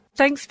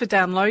Thanks for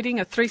downloading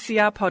a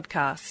 3CR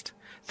podcast.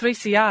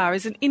 3CR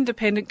is an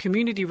independent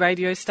community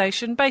radio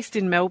station based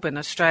in Melbourne,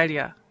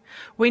 Australia.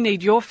 We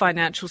need your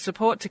financial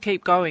support to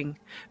keep going.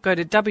 Go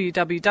to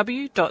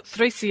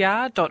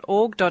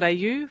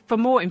www.3cr.org.au for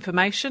more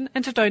information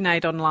and to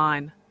donate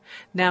online.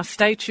 Now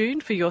stay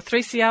tuned for your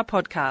 3CR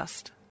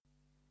podcast.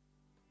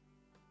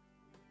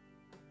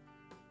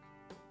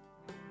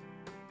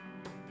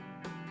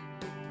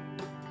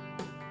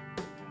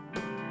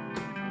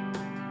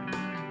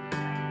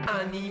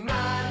 Animales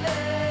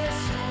humanos,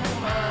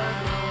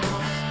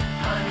 animales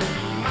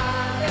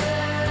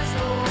humanos,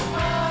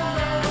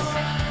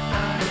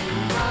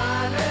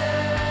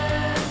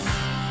 animales,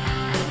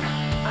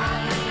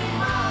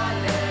 animales.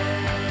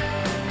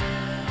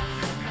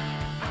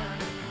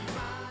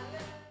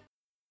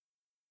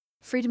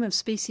 Freedom of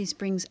Species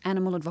brings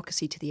animal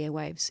advocacy to the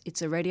airwaves.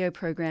 It's a radio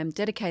program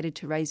dedicated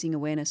to raising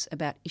awareness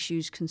about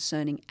issues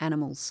concerning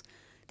animals.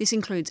 This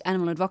includes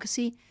animal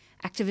advocacy,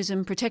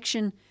 activism,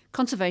 protection,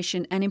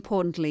 conservation and,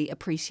 importantly,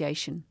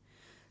 appreciation.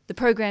 The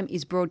program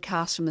is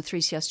broadcast from the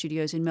 3CR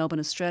studios in Melbourne,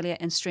 Australia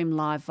and streamed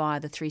live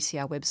via the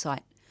 3CR website,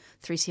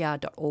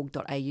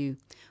 3cr.org.au,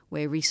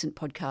 where recent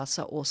podcasts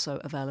are also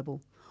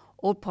available.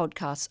 All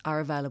podcasts are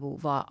available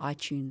via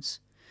iTunes.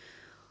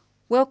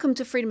 Welcome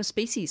to Freedom of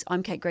Species.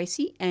 I'm Kate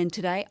Gracie and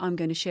today I'm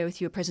going to share with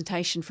you a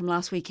presentation from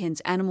last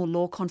weekend's Animal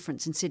Law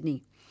Conference in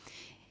Sydney.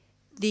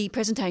 The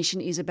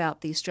presentation is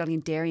about the Australian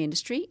dairy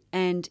industry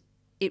and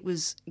it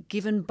was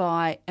given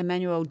by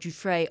Emmanuel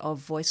Dufray of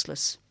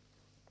Voiceless.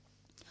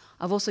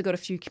 I've also got a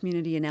few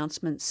community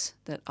announcements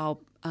that I'll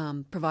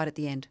provide at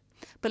the end.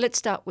 But let's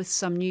start with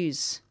some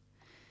news.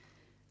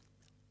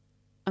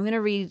 I'm going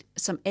to read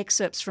some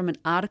excerpts from an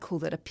article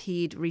that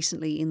appeared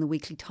recently in the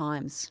Weekly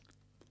Times.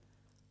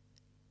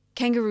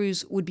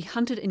 Kangaroos would be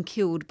hunted and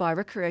killed by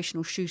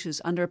recreational shooters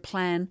under a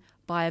plan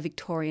by a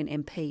Victorian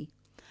MP.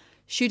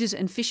 Shooters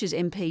and Fishers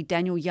MP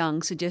Daniel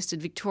Young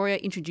suggested Victoria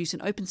introduce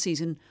an open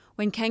season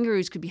when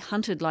kangaroos could be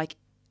hunted like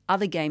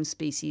other game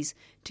species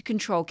to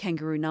control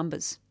kangaroo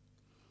numbers.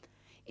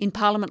 In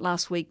Parliament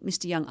last week,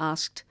 Mr Young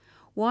asked,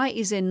 why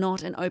is there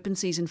not an open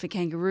season for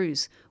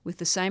kangaroos with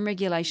the same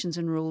regulations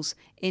and rules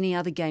any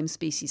other game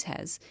species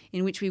has,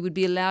 in which we would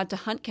be allowed to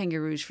hunt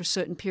kangaroos for a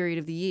certain period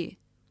of the year?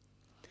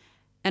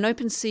 An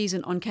open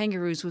season on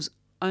kangaroos was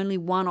only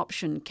one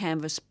option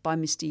canvassed by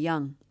Mr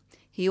Young.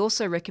 He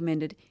also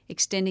recommended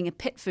extending a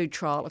pet food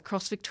trial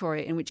across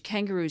Victoria in which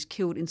kangaroos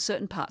killed in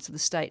certain parts of the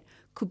state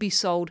could be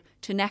sold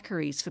to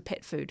knackeries for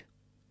pet food.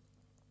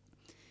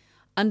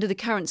 Under the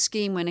current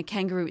scheme, when a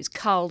kangaroo is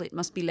culled, it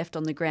must be left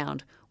on the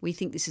ground. We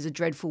think this is a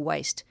dreadful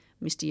waste,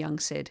 Mr Young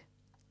said.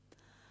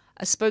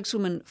 A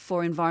spokeswoman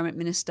for Environment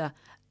Minister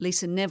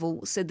Lisa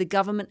Neville said the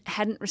government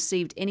hadn't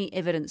received any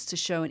evidence to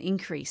show an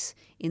increase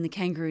in the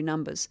kangaroo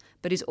numbers,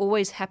 but is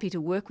always happy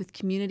to work with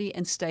community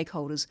and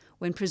stakeholders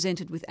when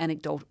presented with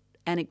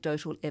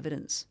anecdotal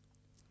evidence.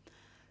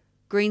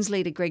 Greens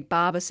leader Greg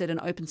Barber said an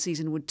open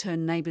season would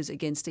turn neighbours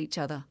against each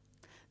other.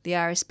 The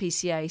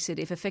RSPCA said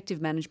if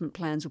effective management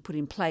plans were put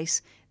in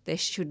place, there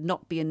should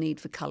not be a need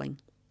for culling.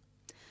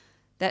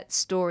 That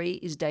story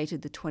is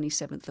dated the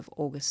 27th of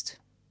August.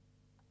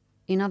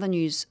 In other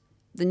news,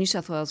 the New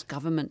South Wales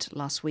government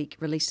last week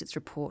released its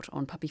report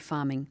on puppy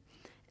farming,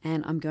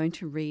 and I'm going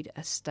to read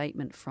a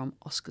statement from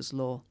Oscars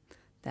Law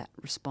that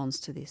responds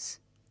to this.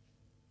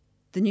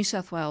 The New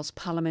South Wales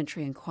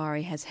Parliamentary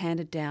Inquiry has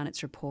handed down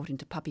its report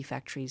into puppy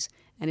factories,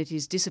 and it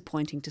is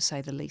disappointing to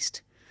say the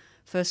least.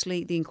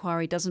 Firstly, the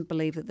inquiry doesn't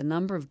believe that the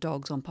number of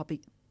dogs on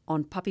puppy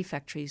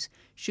factories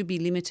should be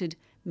limited,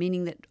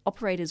 meaning that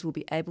operators will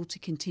be able to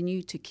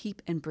continue to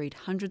keep and breed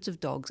hundreds of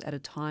dogs at a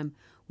time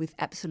with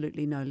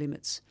absolutely no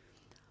limits.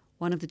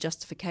 One of the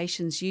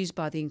justifications used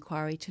by the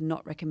inquiry to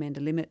not recommend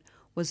a limit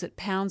was that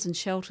pounds and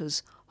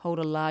shelters hold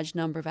a large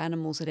number of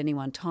animals at any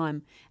one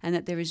time and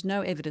that there is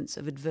no evidence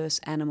of adverse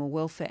animal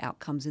welfare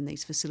outcomes in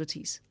these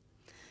facilities.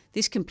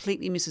 This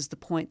completely misses the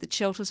point that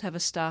shelters have a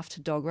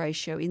staff-to-dog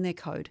ratio in their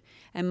code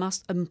and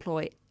must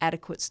employ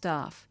adequate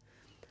staff.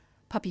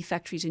 Puppy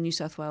factories in New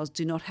South Wales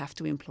do not have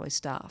to employ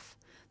staff.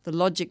 The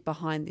logic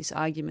behind this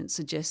argument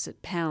suggests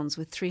that pounds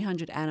with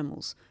 300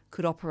 animals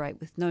could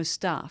operate with no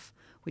staff,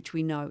 which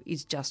we know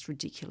is just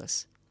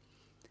ridiculous.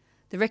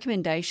 The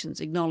recommendations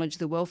acknowledge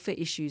the welfare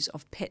issues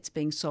of pets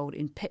being sold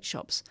in pet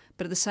shops,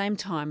 but at the same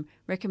time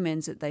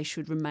recommends that they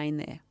should remain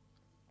there.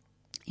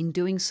 In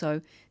doing so,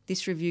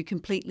 this review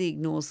completely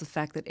ignores the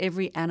fact that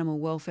every animal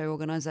welfare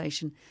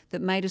organisation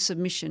that made a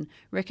submission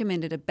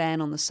recommended a ban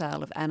on the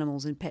sale of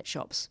animals in pet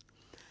shops.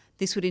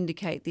 This would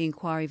indicate the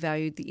inquiry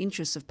valued the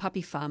interests of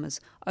puppy farmers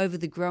over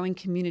the growing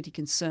community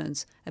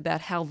concerns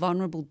about how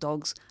vulnerable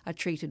dogs are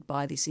treated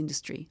by this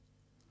industry.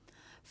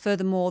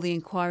 Furthermore, the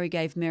inquiry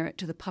gave merit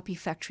to the puppy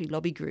factory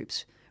lobby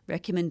group's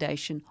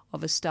recommendation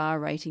of a star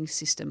rating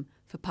system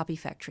for puppy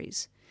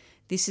factories.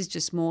 This is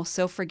just more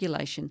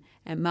self-regulation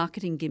and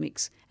marketing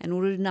gimmicks and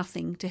will do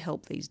nothing to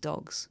help these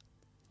dogs.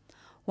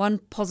 One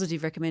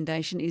positive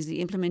recommendation is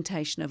the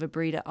implementation of a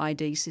breeder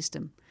ID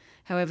system.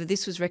 However,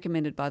 this was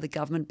recommended by the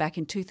government back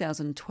in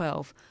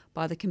 2012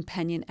 by the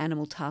Companion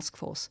Animal Task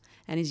Force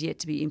and is yet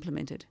to be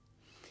implemented.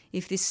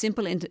 If this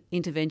simple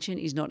intervention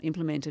is not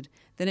implemented,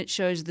 then it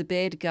shows the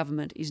Baird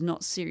government is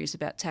not serious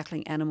about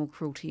tackling animal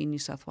cruelty in New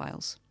South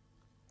Wales.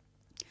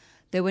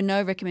 There were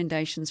no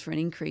recommendations for an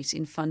increase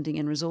in funding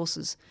and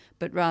resources,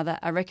 but rather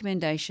a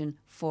recommendation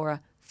for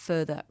a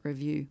further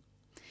review.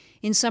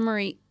 In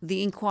summary,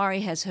 the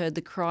inquiry has heard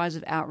the cries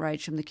of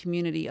outrage from the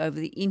community over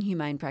the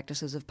inhumane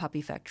practices of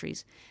puppy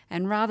factories,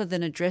 and rather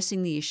than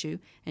addressing the issue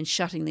and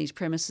shutting these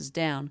premises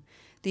down,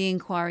 the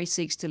inquiry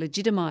seeks to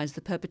legitimise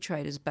the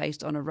perpetrators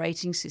based on a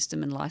rating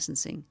system and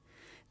licensing.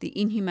 The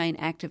inhumane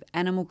act of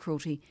animal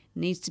cruelty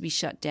needs to be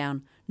shut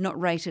down, not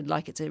rated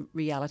like it's a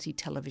reality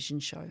television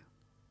show.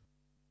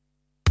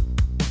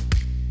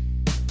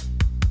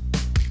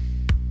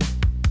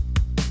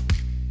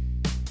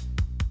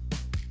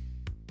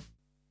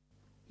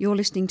 You're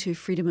listening to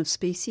Freedom of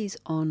Species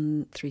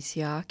on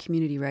 3CR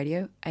Community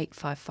Radio,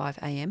 855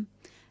 AM,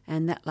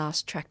 and that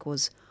last track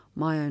was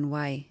My Own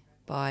Way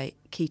by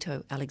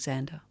Keto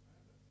Alexander.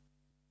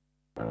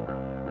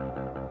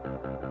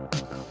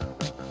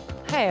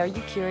 Hey, are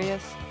you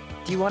curious?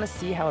 Do you want to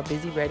see how a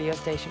busy radio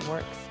station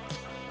works?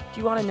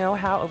 Do you want to know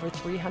how over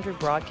 300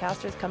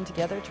 broadcasters come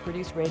together to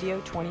produce radio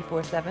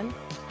 24/7?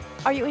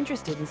 Are you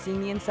interested in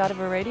seeing the inside of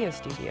a radio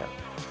studio?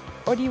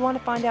 Or do you want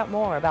to find out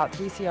more about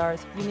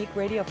 3CR's unique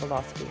radio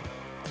philosophy?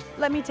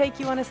 Let me take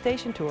you on a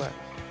station tour.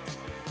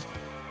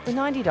 For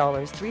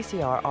 $90,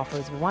 3CR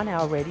offers a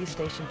 1-hour radio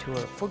station tour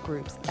for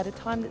groups at a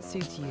time that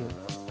suits you.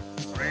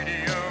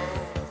 Radio,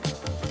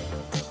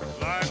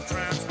 live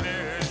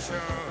transmission.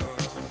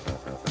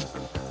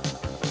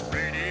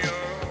 Radio,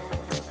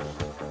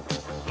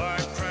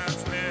 live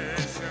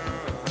transmission.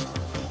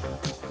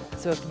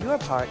 So if you're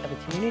part of a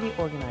community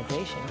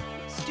organization,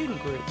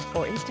 student group,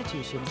 or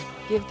institution,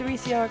 give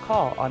 3CR a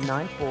call on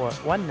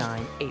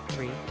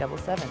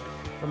 94198377.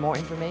 For more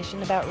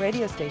information about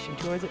radio station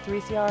tours at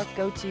 3CR,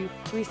 go to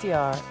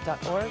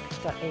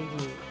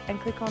 3cr.org.au and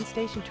click on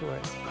Station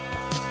Tours.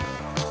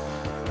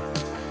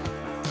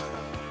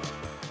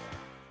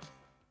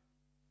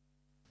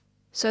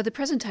 So the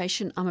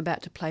presentation I'm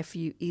about to play for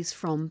you is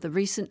from the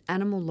recent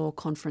animal law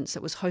conference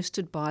that was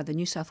hosted by the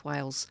New South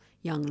Wales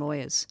Young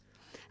Lawyers.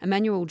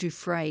 Emmanuel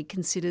Dufresne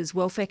considers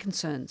welfare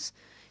concerns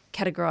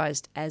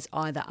categorised as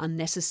either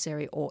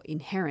unnecessary or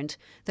inherent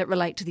that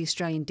relate to the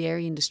Australian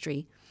dairy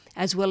industry,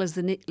 as well as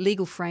the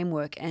legal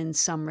framework and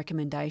some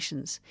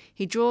recommendations.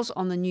 He draws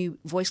on the new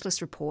Voiceless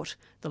report,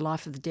 The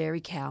Life of the Dairy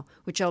Cow,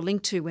 which I'll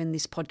link to when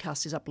this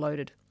podcast is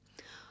uploaded.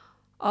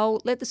 I'll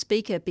let the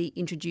speaker be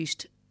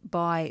introduced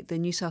by the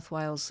New South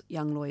Wales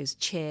Young Lawyers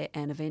Chair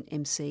and Event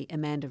MC,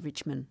 Amanda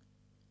Richmond.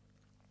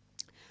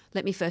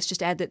 Let me first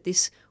just add that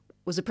this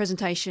was a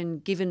presentation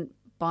given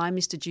by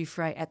Mr.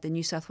 Dufresne at the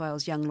New South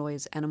Wales Young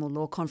Lawyers Animal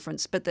Law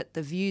Conference, but that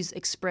the views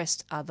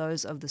expressed are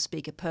those of the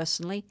speaker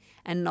personally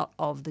and not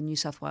of the New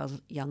South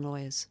Wales Young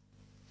Lawyers.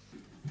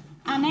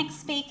 Our next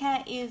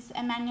speaker is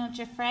Emmanuel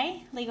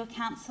Dufresne, Legal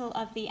Counsel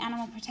of the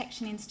Animal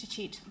Protection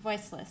Institute,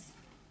 Voiceless.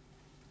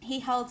 He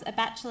holds a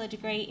bachelor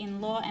degree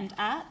in Law and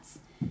Arts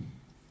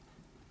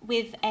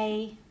with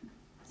a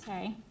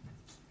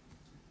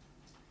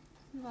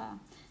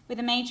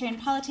major in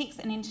Politics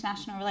and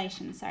International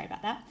Relations. Sorry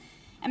about that.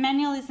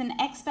 Emmanuel is an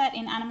expert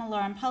in animal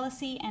law and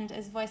policy, and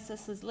as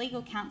Voiceless's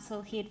legal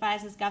counsel, he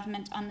advises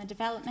government on the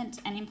development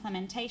and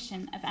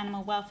implementation of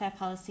animal welfare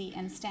policy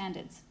and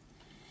standards.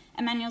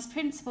 Emmanuel's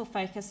principal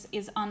focus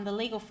is on the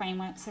legal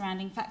framework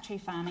surrounding factory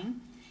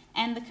farming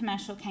and the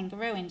commercial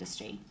kangaroo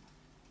industry.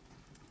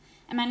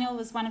 Emmanuel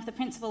was one of the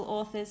principal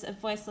authors of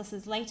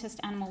Voiceless's latest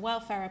animal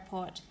welfare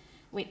report,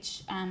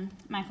 which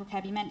Michael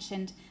Kirby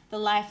mentioned, The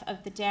Life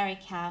of the Dairy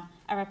Cow,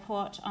 a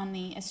report on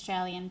the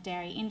Australian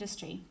dairy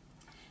industry,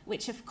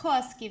 which of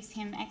course gives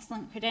him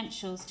excellent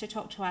credentials to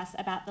talk to us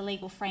about the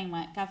legal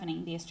framework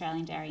governing the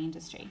Australian dairy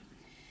industry.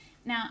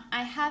 Now,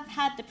 I have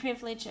had the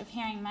privilege of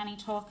hearing Manny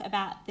talk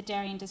about the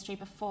dairy industry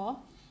before,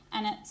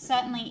 and it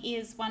certainly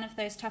is one of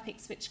those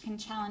topics which can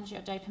challenge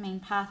your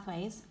dopamine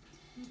pathways.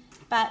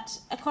 But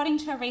according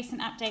to a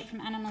recent update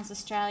from Animals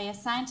Australia,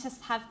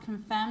 scientists have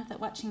confirmed that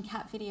watching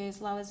cat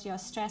videos lowers your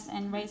stress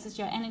and raises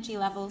your energy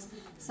levels.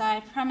 So I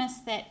promise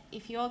that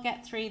if you all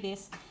get through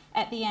this,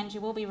 at the end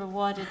you will be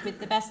rewarded with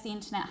the best the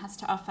internet has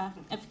to offer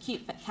of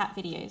cute cat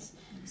videos.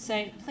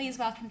 So please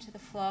welcome to the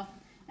floor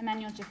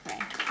Emmanuel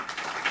Dufresne.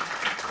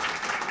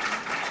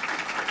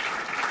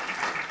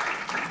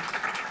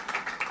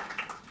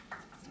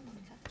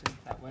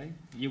 Just that way.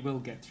 You will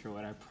get through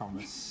it, I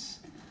promise.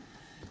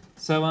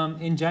 So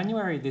in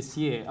January this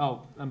year,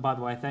 and by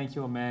the way, thank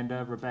you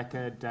Amanda,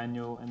 Rebecca,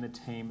 Daniel and the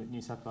team at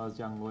New South Wales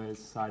Young Lawyers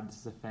Society.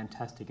 This is a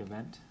fantastic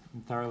event. I'm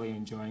thoroughly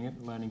enjoying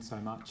it, learning so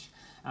much,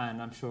 and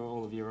I'm sure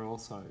all of you are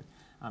also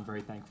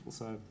very thankful,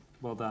 so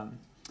well done.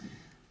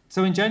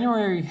 So in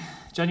January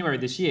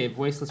this year,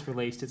 Voiceless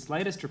released its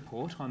latest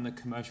report on the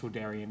commercial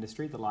dairy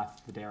industry, The Life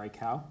of the Dairy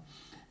Cow.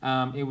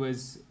 It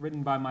was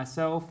written by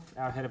myself,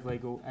 our head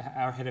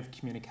of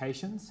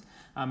communications,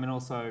 and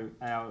also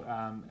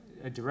our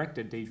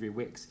director, Deidre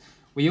Wicks.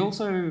 We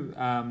also,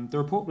 the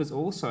report was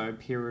also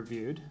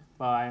peer-reviewed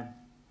by,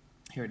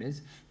 here it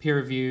is,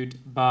 peer-reviewed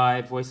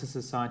by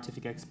Voiceless's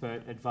Scientific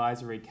Expert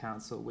Advisory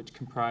Council, which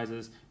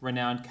comprises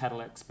renowned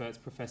cattle experts,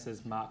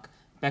 Professors Mark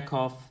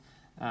Beckhoff,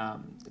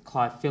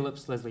 Clive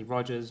Phillips, Leslie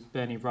Rogers,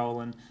 Bernie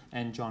Rowland,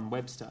 and John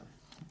Webster.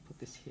 I'll put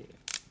this here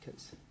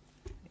because...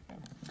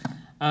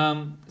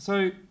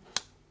 So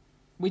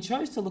we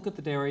chose to look at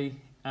the dairy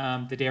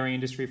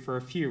industry for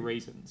a few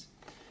reasons.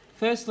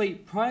 Firstly,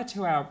 prior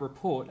to our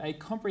report, a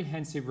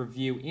comprehensive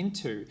review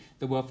into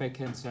the welfare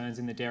concerns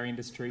in the dairy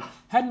industry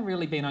hadn't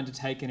really been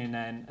undertaken in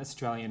an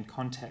Australian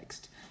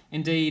context.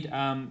 Indeed,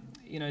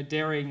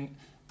 dairying,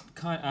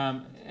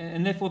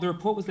 and therefore the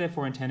report was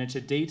therefore intended to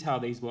detail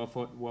these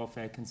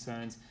welfare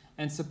concerns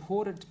and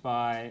supported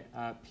by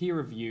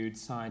peer-reviewed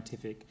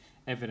scientific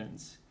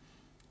evidence.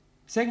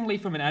 Secondly,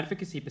 from an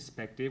advocacy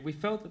perspective, we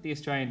felt that the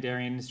Australian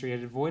dairy industry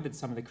had avoided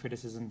some of the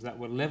criticisms that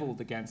were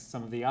levelled against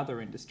some of the other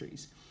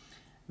industries.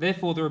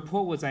 Therefore, the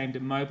report was aimed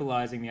at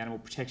mobilising the animal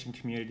protection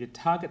community to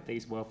target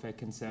these welfare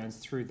concerns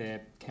through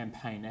their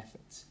campaign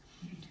efforts.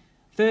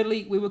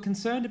 Thirdly, we were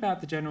concerned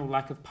about the general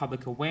lack of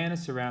public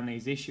awareness around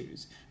these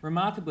issues.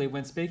 Remarkably,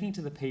 when speaking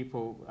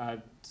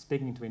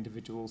to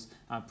individuals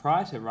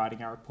prior to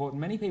writing our report,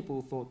 many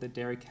people thought that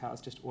dairy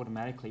cows just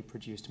automatically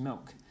produced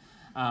milk.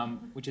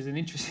 Which is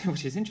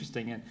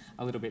interesting and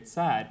a little bit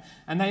sad.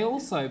 And they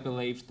also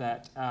believed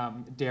that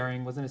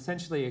dairying was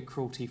essentially a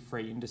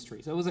cruelty-free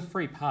industry, so it was a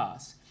free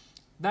pass.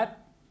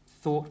 That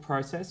thought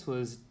process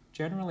was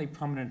generally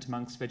prominent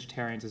amongst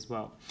vegetarians as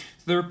well.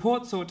 So the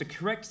report sought to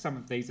correct some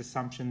of these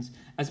assumptions,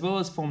 as well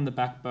as form the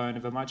backbone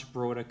of a much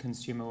broader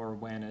consumer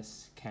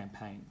awareness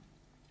campaign.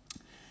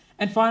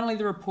 And finally,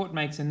 the report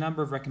makes a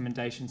number of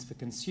recommendations for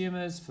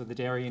consumers, for the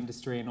dairy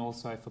industry, and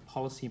also for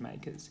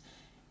policymakers.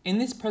 In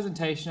this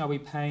presentation, I'll be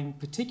paying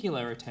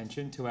particular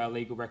attention to our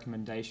legal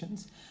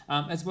recommendations,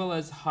 as well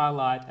as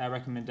highlight our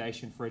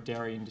recommendation for a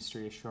dairy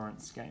industry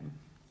assurance scheme.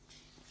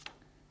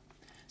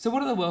 So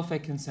what are the welfare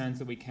concerns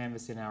that we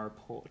canvass in our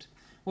report?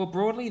 Well,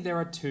 broadly, there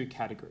are two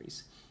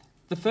categories.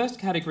 The first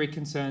category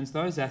concerns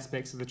those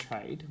aspects of the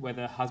trade,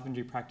 whether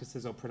husbandry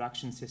practices or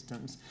production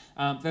systems,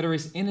 that are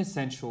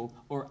inessential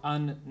or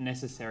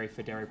unnecessary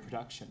for dairy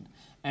production.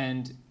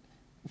 And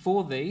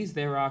for these,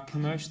 there are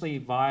commercially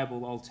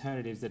viable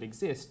alternatives that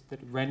exist that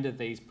render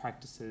these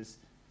practices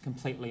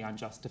completely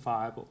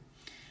unjustifiable.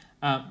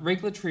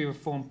 Regulatory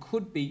reform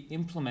could be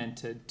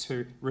implemented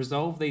to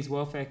resolve these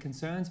welfare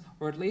concerns,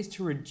 or at least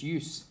to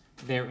reduce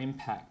their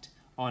impact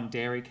on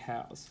dairy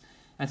cows.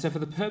 And so for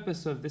the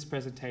purpose of this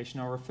presentation,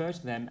 I'll refer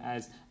to them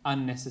as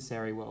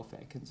unnecessary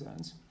welfare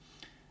concerns.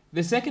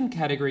 The second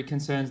category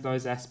concerns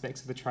those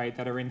aspects of the trade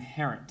that are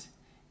inherent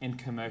in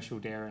commercial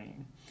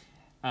dairying,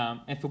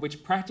 and for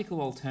which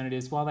practical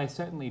alternatives, while they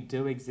certainly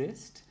do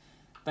exist,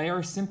 they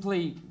are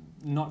simply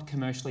not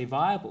commercially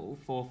viable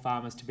for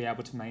farmers to be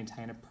able to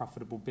maintain a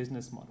profitable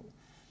business model.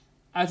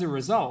 As a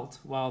result,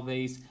 while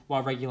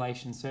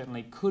regulations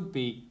certainly could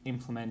be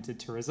implemented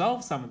to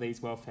resolve some of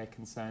these welfare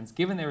concerns,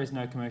 given there is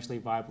no commercially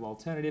viable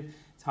alternative,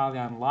 it's highly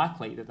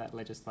unlikely that that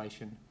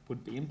legislation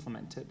would be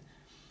implemented.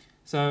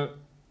 So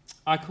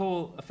I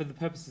call, for the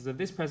purposes of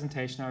this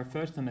presentation, I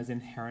refer to them as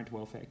inherent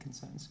welfare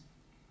concerns.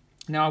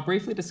 Now, I'll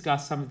briefly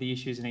discuss some of the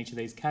issues in each of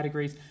these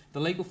categories, the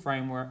legal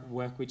framework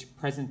which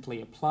presently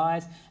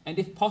applies, and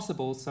if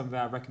possible, some of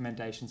our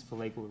recommendations for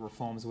legal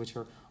reforms, which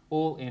are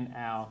all in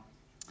our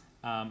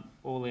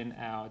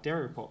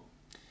dairy report.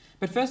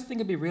 But first, I think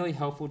it'd be really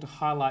helpful to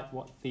highlight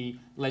what the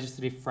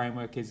legislative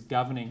framework is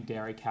governing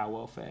dairy cow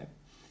welfare.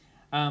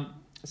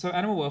 So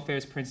animal welfare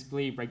is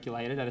principally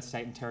regulated at a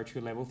state and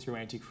territory level through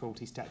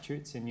anti-cruelty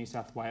statutes. In New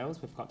South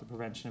Wales, we've got the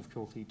Prevention of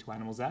Cruelty to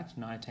Animals Act,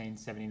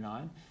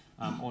 1979,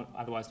 or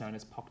otherwise known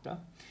as POCTA.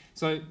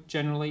 So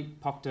generally,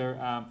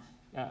 POCTA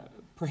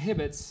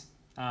prohibits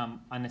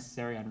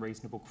unnecessary,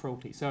 unreasonable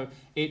cruelty. So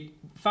it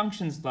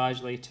functions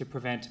largely to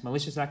prevent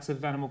malicious acts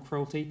of animal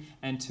cruelty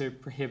and to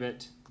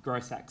prohibit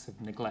gross acts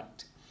of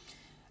neglect.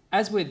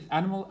 As with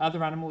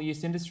other animal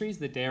use industries,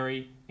 the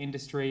dairy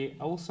industry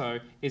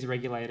also is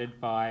regulated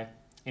by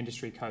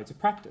industry codes of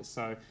practice.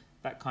 So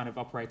that kind of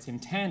operates in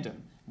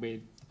tandem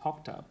with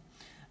POCTA.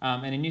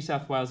 And in New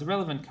South Wales, the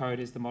relevant code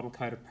is the Model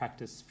Code of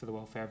Practice for the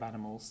Welfare of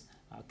Animals,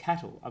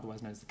 Cattle,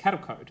 otherwise known as the Cattle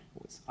Code,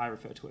 or I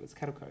refer to it as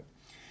Cattle Code.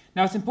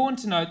 Now, it's important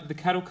to note that the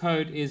Cattle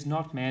Code is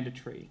not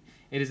mandatory.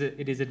 It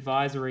is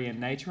advisory in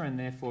nature, and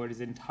therefore it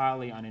is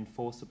entirely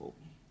unenforceable.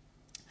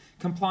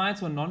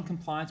 Compliance or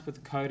non-compliance with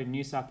the code in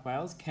New South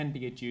Wales can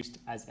be adduced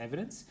as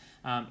evidence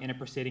in a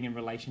proceeding in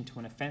relation to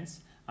an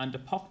offence under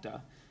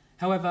POCTA.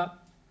 However,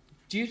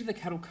 due to the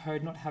Cattle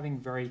Code not having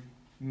very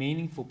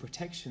meaningful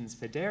protections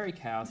for dairy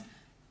cows,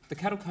 the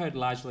Cattle Code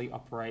largely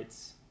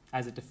operates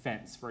as a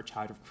defence for a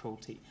charge of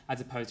cruelty, as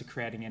opposed to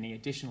creating any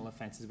additional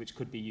offences which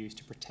could be used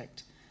to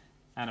protect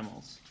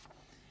animals.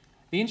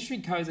 The industry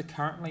codes are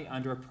currently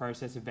under a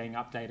process of being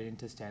updated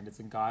into standards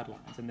and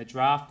guidelines, and the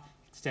draft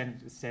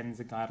standards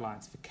and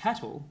guidelines for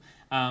cattle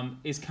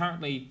is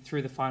currently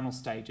through the final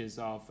stages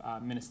of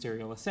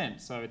ministerial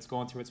assent, so it's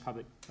gone through its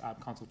public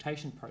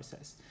consultation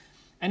process.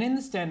 And in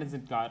the standards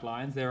and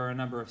guidelines, there are a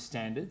number of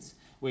standards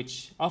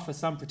which offer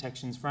some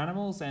protections for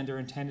animals and are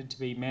intended to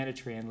be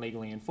mandatory and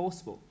legally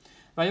enforceable.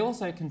 They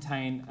also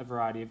contain a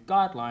variety of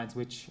guidelines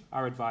which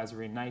are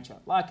advisory in nature,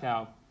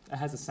 it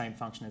has the same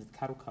function as the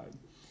Cattle Code.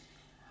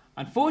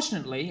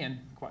 Unfortunately, and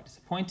quite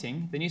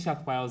disappointing, the New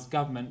South Wales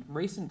Government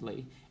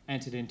recently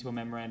entered into a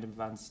Memorandum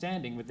of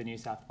Understanding with the New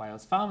South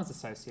Wales Farmers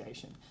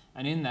Association,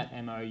 and in that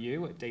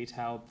MOU it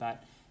detailed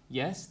that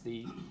yes,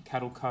 the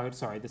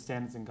the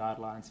standards and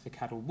guidelines for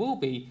cattle will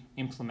be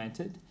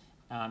implemented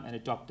and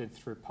adopted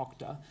through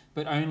POCTA,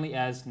 but only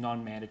as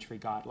non-mandatory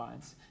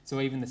guidelines.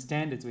 So even the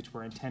standards which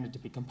were intended to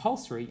be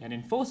compulsory and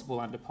enforceable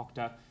under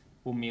POCTA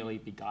will merely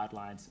be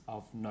guidelines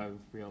of no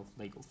real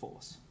legal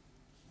force.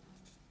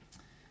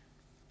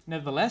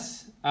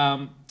 Nevertheless,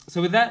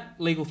 so with that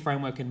legal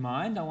framework in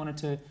mind, I wanted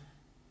to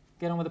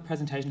get on with the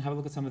presentation, have a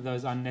look at some of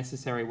those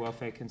unnecessary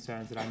welfare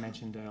concerns that I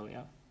mentioned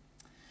earlier.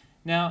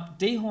 Now,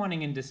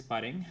 dehorning and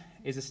disbudding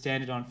is a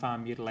standard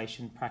on-farm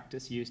mutilation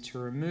practice used to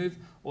remove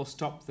or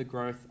stop the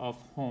growth of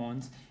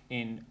horns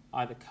in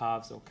either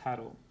calves or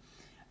cattle.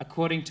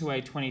 According to a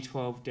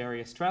 2012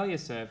 Dairy Australia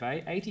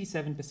survey,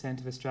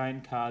 87% of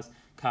Australian calves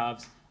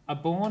are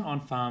born on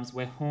farms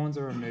where horns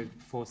are removed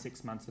before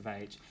 6 months of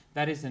age.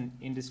 That is an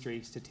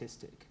industry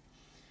statistic.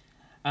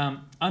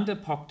 Under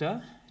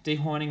POCTA,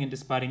 dehorning and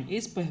disbudding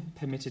is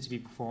permitted to be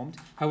performed.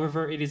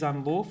 However, it is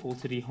unlawful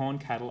to dehorn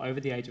cattle over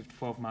the age of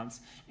 12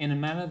 months in a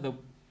manner that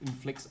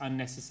inflicts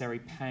unnecessary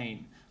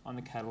pain on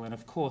the cattle. And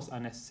of course,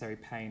 unnecessary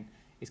pain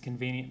is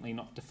conveniently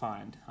not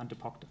defined under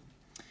POCTA.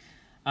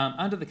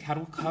 Under the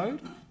Cattle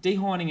Code,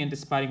 dehorning and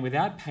disbudding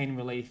without pain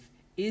relief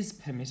is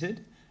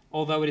permitted,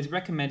 although it is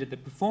recommended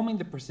that performing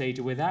the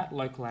procedure without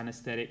local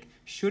anaesthetic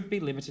should be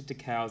limited to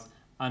cows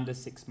under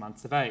 6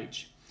 months of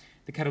age.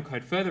 The Cattle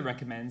Code further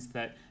recommends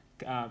that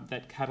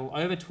cattle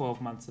over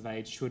 12 months of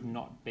age should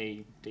not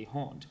be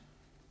dehorned.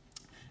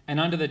 And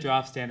under the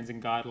draft standards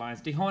and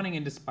guidelines, dehorning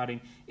and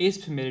disbudding is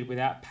permitted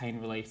without pain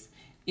relief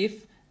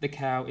if the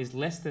cow is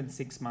less than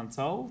 6 months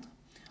old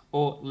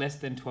or less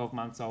than 12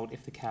 months old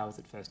if the cow is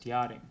at first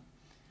yarding.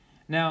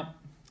 Now,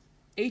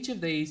 each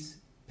of these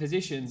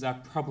positions are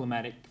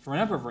problematic for a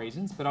number of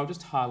reasons, but I'll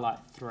just highlight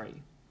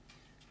three.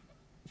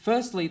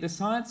 Firstly, the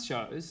science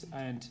shows,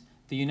 and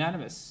the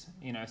unanimous,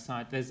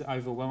 there's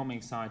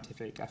overwhelming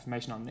scientific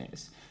affirmation on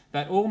this,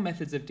 that all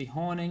methods of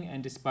dehorning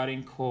and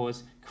disbudding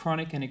cause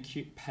chronic and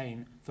acute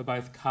pain for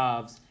both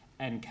calves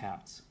and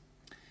cows.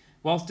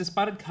 Whilst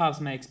disbudded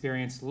calves may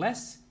experience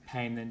less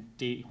pain than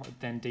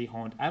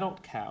dehorned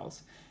adult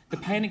cows, the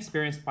pain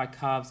experienced by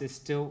calves is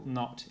still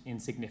not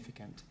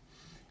insignificant.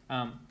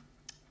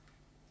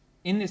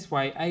 In this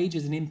way, age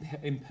is an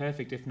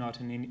imperfect, if not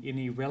an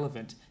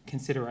irrelevant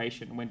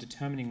consideration when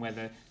determining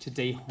whether to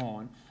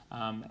dehorn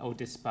or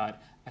disbud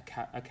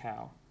a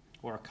cow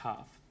or a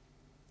calf.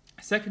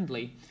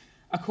 Secondly,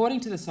 according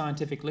to the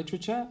scientific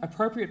literature,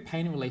 appropriate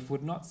pain relief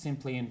would not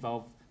simply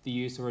involve the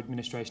use or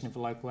administration of a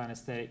local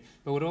anaesthetic,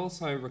 but would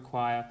also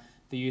require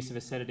the use of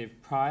a sedative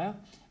prior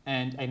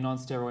and a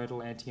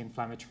non-steroidal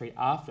anti-inflammatory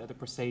after the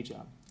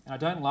procedure. And I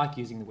don't like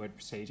using the word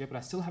procedure, but I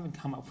still haven't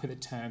come up with a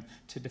term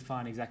to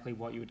define exactly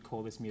what you would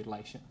call this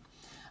mutilation.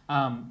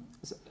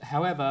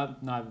 However,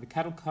 neither the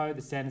Cattle Code,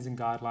 the Standards and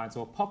Guidelines,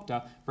 or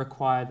POCTA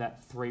require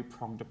that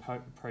three-pronged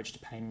approach to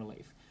pain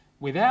relief.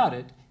 Without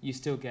it, you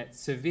still get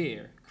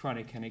severe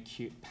chronic and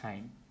acute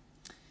pain.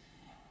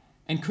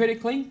 And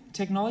critically,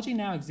 technology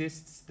now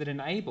exists that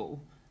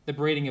enable the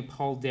breeding of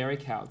polled dairy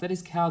cows, that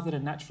is, cows that are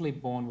naturally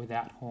born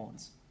without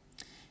horns,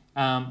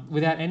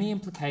 without any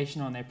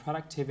implication on their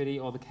productivity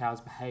or the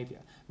cow's behaviour,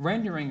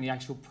 rendering the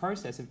actual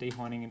process of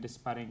dehorning and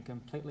disbudding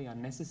completely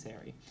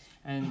unnecessary.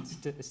 And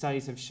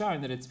studies have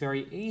shown that it's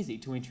very easy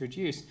to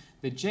introduce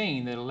the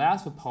gene that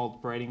allows for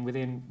polled breeding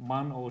within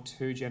 1 or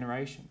 2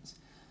 generations.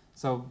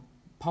 So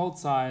polled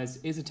sires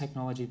is a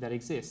technology that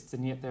exists,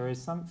 and yet there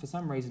is for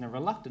some reason a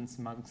reluctance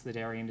amongst the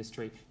dairy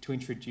industry to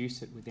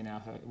introduce it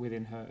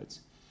within herds.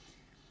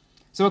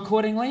 So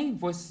accordingly,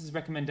 Voices'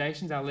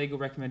 recommendations, our legal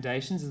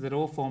recommendations, is that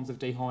all forms of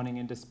dehorning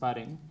and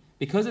disbudding,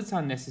 because it's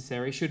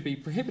unnecessary, should be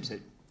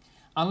prohibited,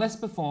 unless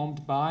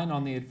performed by and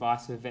on the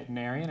advice of a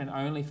veterinarian and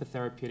only for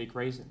therapeutic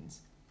reasons.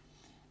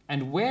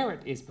 And where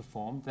it is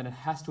performed, then it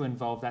has to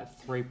involve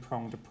that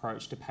three-pronged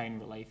approach to pain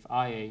relief,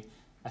 i.e.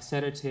 a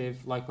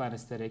sedative, local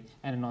anaesthetic,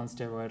 and a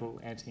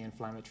non-steroidal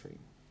anti-inflammatory.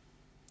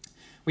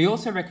 We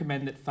also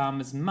recommend that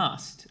farmers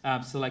must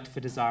select for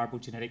desirable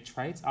genetic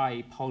traits,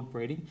 i.e. polled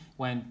breeding,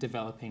 when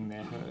developing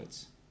their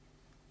herds.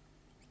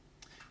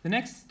 The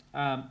next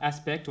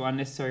aspect or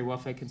unnecessary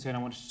welfare concern I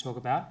wanted to talk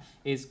about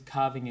is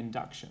calving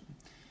induction.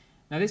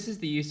 Now, this is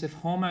the use of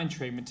hormone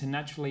treatment to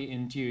naturally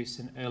induce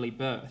an early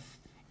birth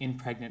in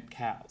pregnant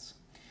cows.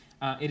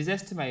 It is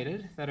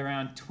estimated that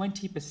around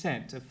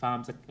 20% of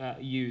farms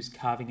use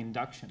calving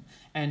induction.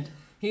 And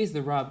here's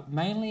the rub,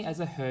 mainly as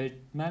a herd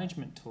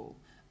management tool,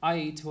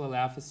 i.e. to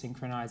allow for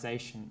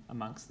synchronisation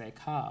amongst their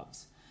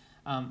calves.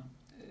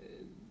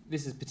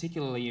 This is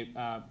particularly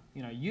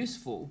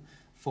useful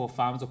for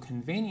farmers, or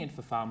convenient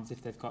for farmers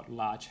if they've got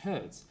large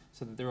herds,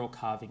 so that they're all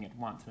calving at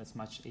once and it's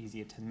much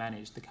easier to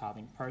manage the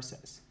calving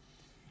process.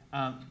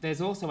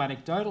 There's also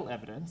anecdotal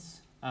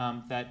evidence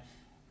that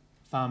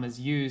farmers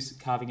use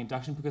calving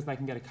induction because they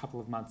can get a couple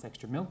of months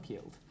extra milk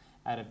yield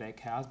out of their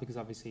cows, because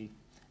obviously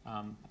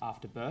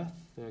after birth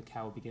the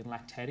cow will begin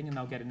lactating and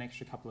they'll get an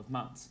extra couple of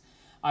months.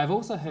 I've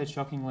also heard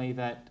shockingly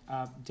that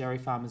dairy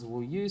farmers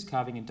will use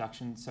calving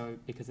induction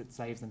because it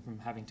saves them from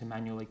having to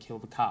manually kill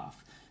the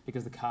calf,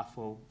 because the calf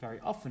will very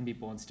often be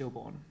born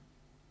stillborn.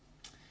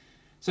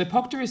 So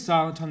POCTA is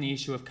silent on the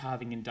issue of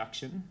calving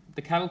induction.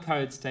 The Cattle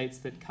Code states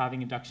that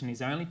calving induction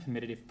is only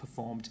permitted if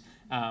performed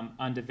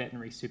under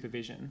veterinary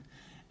supervision.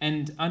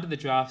 And under the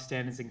draft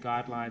standards and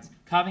guidelines,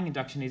 calving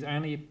induction is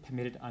only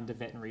permitted under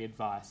veterinary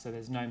advice, so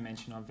there's no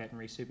mention of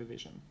veterinary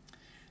supervision.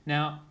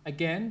 Now,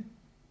 again,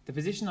 the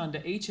position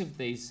under each of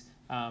these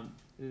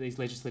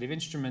legislative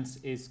instruments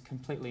is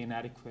completely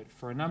inadequate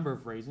for a number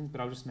of reasons, but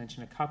I'll just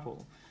mention a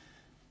couple.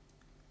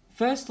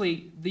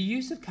 Firstly, the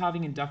use of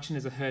calving induction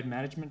as a herd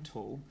management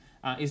tool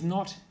is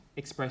not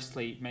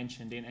expressly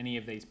mentioned in any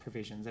of these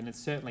provisions, and it's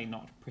certainly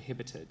not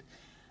prohibited.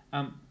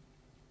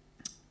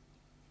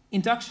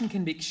 Induction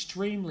can be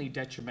extremely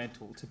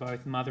detrimental to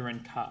both mother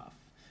and calf.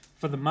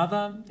 For the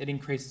mother, it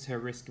increases her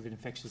risk of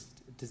infectious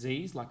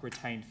disease like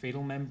retained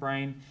fetal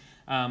membrane.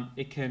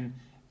 It can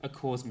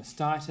cause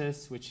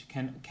mastitis, which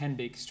can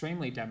be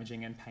extremely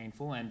damaging and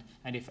painful, and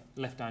if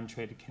left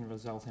untreated can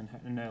result in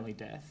an early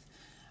death.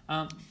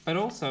 But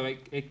also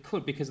it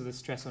could, because of the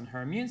stress on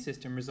her immune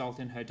system, result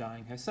in her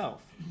dying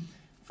herself.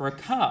 For a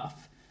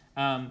calf,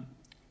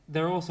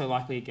 they're also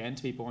likely again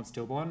to be born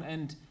stillborn,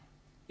 and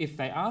if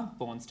they aren't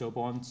born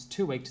stillborn,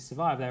 too weak to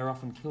survive, they are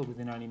often killed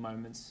within only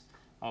moments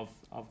of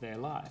their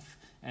life.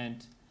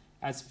 And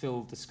as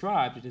Phil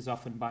described, it is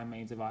often by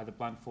means of either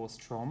blunt force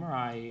trauma,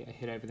 i.e. a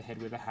hit over the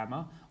head with a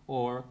hammer,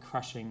 or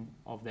crushing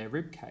of their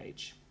rib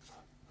cage.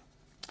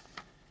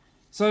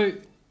 So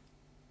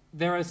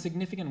there are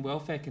significant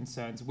welfare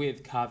concerns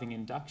with calving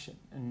induction,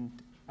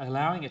 and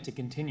allowing it to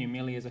continue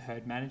merely as a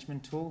herd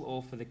management tool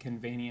or for the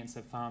convenience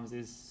of farmers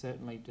is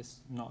certainly just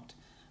not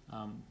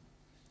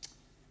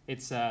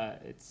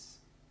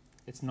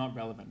it's not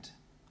relevant,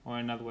 or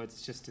in other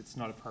words, it's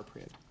not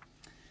appropriate.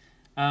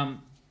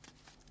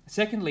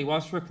 Secondly,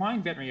 whilst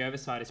requiring veterinary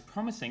oversight is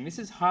promising, this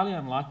is highly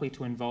unlikely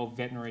to involve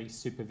veterinary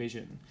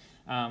supervision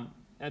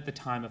at the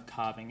time of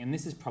calving, and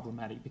this is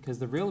problematic because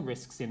the real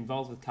risks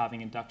involved with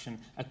calving induction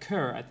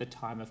occur at the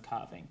time of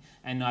calving,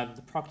 and neither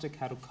the POCTA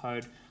Cattle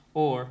Code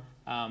or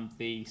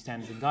the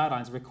standards and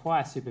guidelines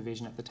require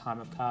supervision at the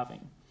time of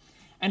calving.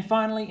 And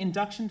finally,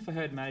 induction for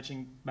herd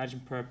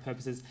management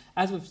purposes,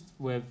 as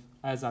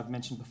I've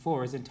mentioned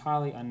before, is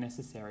entirely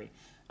unnecessary.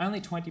 Only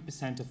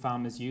 20% of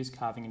farmers use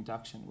calving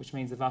induction, which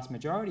means the vast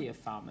majority of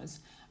farmers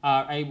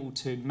are able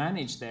to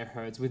manage their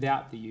herds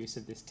without the use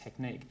of this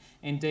technique.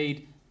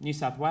 Indeed, New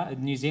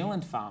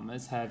Zealand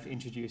farmers have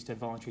introduced a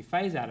voluntary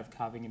phase-out of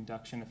calving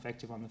induction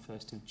effective on the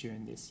 1st of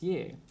June this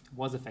year. It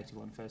was effective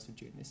on the 1st of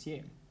June this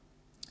year.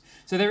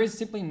 So there is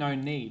simply no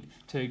need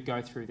to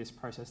go through this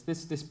process.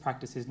 This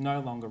practice is no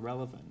longer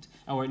relevant,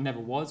 or it never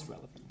was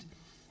relevant,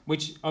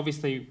 which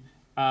obviously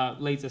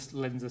lends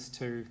us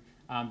to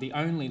the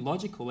only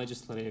logical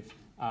legislative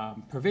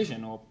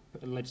provision or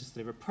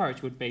legislative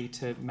approach would be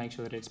to make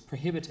sure that it's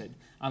prohibited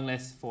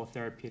unless for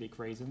therapeutic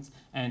reasons,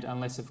 and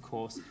unless, of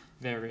course,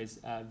 there is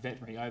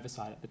veterinary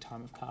oversight at the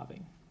time of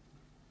calving.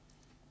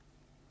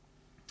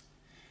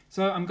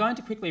 So I'm going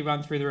to quickly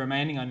run through the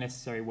remaining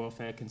unnecessary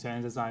welfare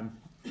concerns as I'm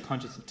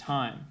conscious of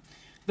time.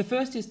 The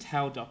first is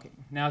tail docking.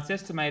 Now, it's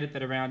estimated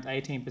that around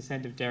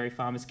 18% of dairy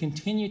farmers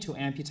continue to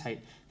amputate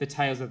the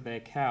tails of their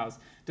cows,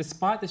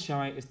 despite the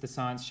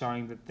science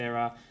showing that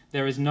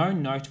there is no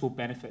notable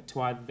benefit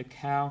to either the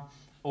cow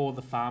or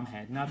the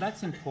farmhand. Now,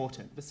 that's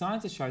important. The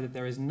science has shown that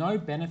there is no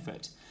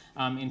benefit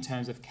in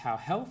terms of cow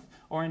health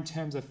or in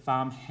terms of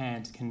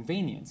farmhand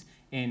convenience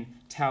in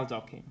tail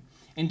docking.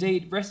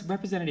 Indeed,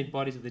 representative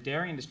bodies of the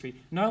dairy industry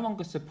no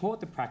longer support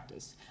the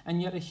practice,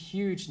 and yet a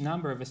huge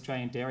number of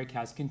Australian dairy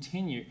cows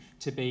continue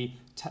to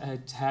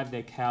have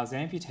their cows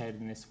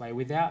amputated in this way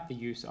without the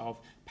use of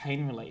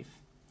pain relief.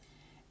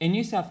 In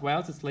New South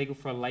Wales, it's legal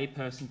for a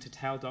layperson to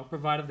tail dock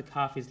provided the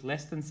calf is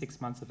less than 6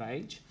 months of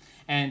age,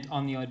 and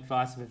on the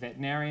advice of a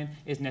veterinarian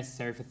is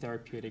necessary for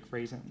therapeutic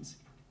reasons.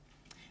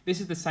 This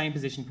is the same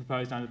position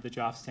proposed under the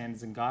draft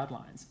standards and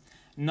guidelines.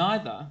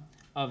 Neither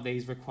of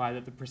these require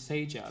that the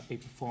procedure be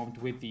performed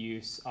with the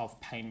use of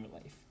pain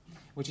relief,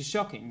 which is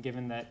shocking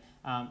given that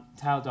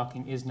tail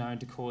docking is known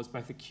to cause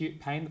both acute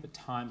pain at the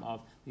time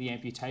of the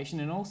amputation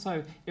and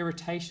also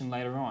irritation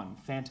later on,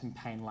 phantom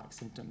pain-like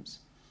symptoms.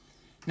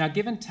 Now,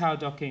 given tail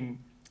docking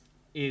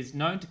is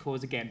known to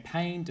cause, again,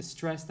 pain,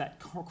 distress, that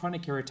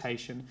chronic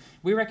irritation,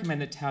 we recommend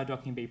that tail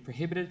docking be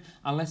prohibited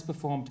unless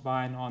performed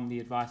by and on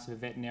the advice of a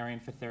veterinarian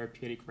for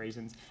therapeutic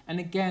reasons, and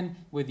again,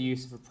 with the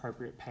use of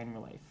appropriate pain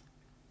relief.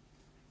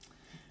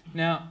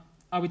 Now,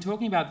 I'll be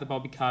talking about the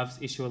bobby calves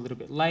issue a little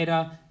bit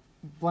later.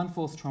 Blunt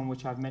force trauma,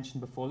 which I've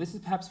mentioned before, this is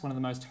perhaps one of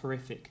the most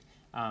horrific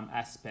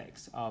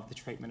aspects of the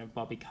treatment of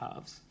bobby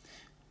calves.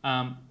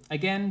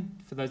 Again,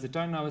 for those that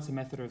don't know, it's a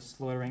method of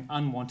slaughtering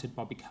unwanted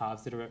bobby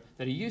calves that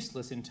are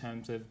useless in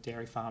terms of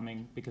dairy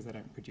farming because they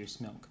don't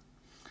produce milk,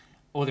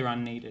 or they're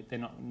unneeded. They're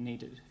not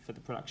needed for the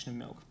production of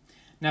milk.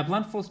 Now,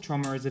 blunt force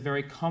trauma is a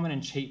very common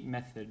and cheap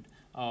method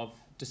of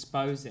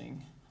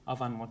disposing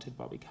of unwanted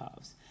bobby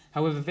calves.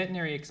 However,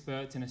 veterinary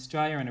experts in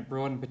Australia and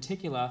abroad, in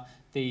particular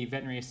the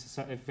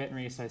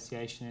Veterinary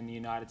Association in the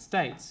United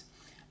States,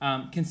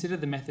 consider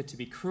the method to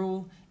be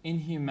cruel,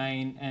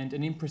 inhumane, and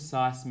an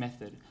imprecise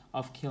method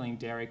of killing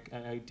dairy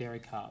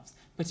calves,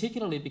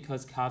 particularly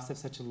because calves have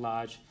such a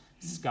large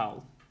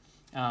skull,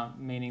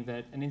 meaning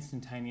that an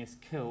instantaneous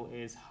kill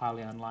is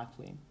highly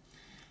unlikely.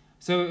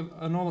 So,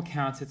 on all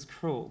accounts, it's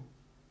cruel.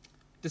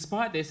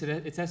 Despite this,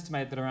 it's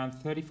estimated that around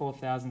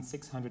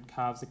 34,600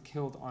 calves are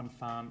killed on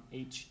farm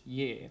each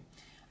year.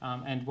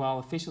 And while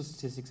official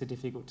statistics are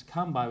difficult to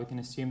come by, we can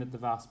assume that the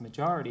vast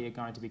majority are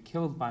going to be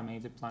killed by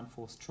means of blunt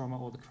force trauma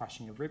or the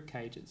crushing of rib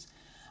cages,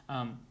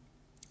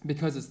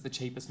 because it's the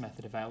cheapest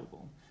method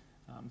available.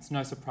 It's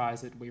no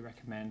surprise that we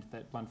recommend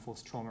that blunt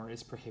force trauma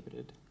is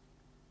prohibited.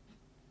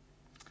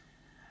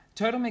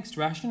 Total mixed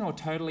ration or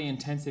totally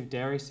intensive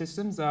dairy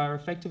systems are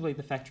effectively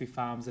the factory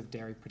farms of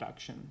dairy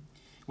production,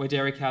 where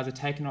dairy cows are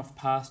taken off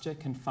pasture,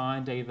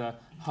 confined either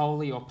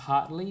wholly or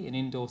partly in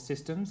indoor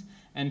systems,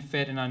 and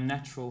fed an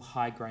unnatural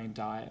high-grain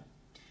diet.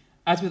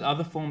 As with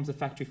other forms of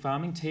factory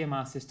farming,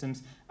 TMR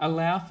systems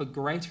allow for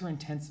greater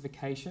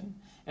intensification.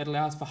 It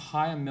allows for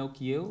higher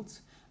milk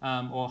yields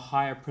or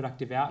higher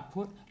productive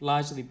output,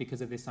 largely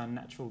because of this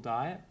unnatural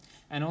diet,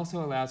 and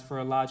also allows for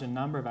a larger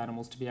number of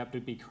animals to be able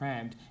to be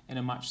crammed in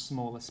a much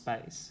smaller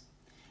space.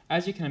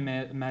 As you can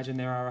imagine,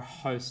 there are a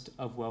host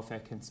of welfare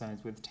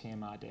concerns with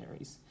TMR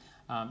dairies.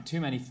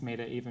 Too many for me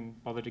to even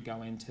bother to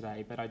go in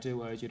today, but I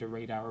do urge you to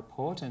read our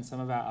report and some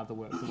of our other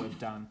work that we've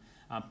done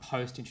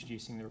post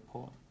introducing the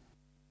report.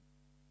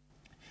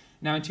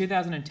 Now, in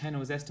 2010, it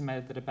was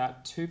estimated that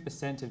about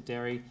 2% of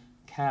dairy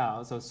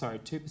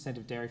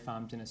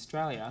farms in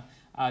Australia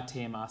are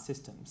TMR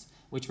systems,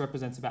 which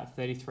represents about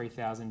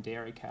 33,000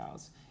 dairy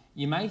cows.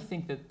 You may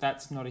think that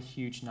that's not a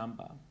huge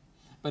number,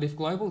 but if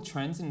global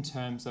trends in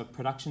terms of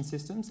production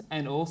systems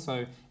and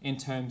also in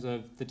terms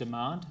of the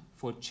demand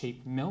for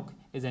cheap milk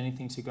is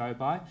anything to go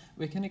by,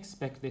 we can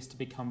expect this to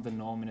become the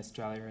norm in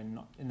Australia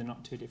in the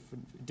not too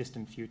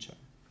distant future.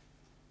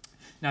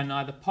 Now,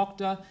 neither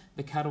POCTA,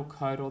 the Cattle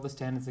Code, or the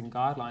standards and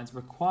guidelines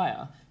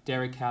require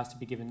dairy cows to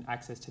be given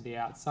access to the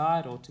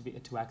outside or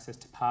to access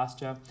to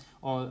pasture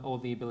or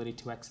the ability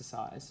to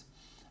exercise.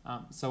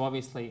 So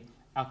obviously,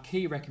 our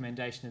key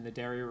recommendation in the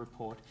dairy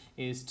report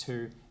is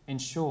to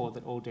ensure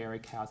that all dairy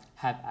cows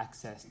have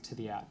access to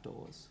the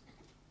outdoors.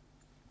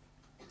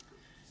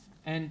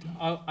 And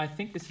I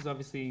think this is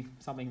obviously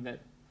something that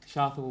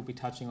Shartha will be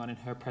touching on in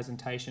her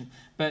presentation,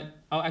 but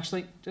I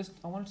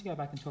wanted to go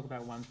back and talk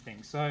about one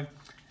thing. So,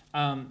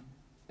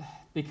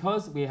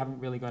 because we haven't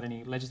really got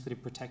any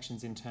legislative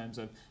protections in terms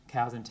of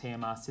cows and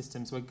TMR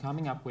systems, we're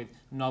coming up with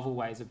novel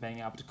ways of being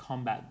able to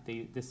combat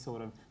this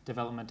sort of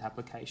development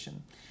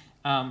application.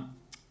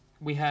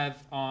 We have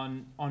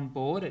on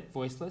board at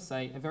Voiceless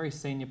a very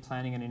senior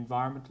planning and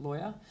environment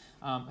lawyer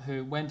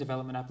who, when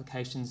development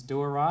applications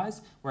do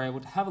arise, we're able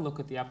to have a look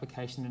at the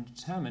application and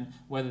determine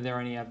whether there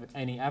are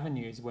any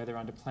avenues, whether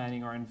under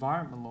planning or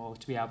environment law,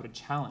 to be able to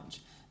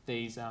challenge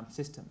these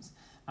systems.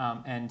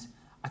 And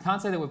I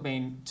can't say that we've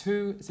been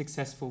too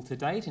successful to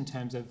date in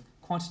terms of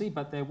quantity,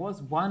 but there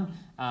was one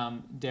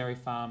dairy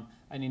farm,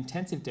 an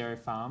intensive dairy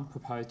farm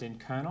proposed in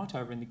Kernot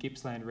over in the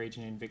Gippsland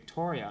region in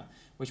Victoria,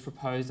 which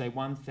proposed a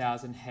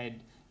 1,000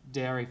 head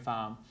dairy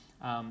farm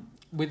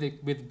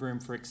with room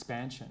for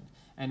expansion.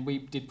 And we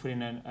did put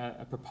in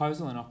a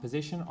proposal in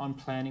opposition on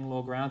planning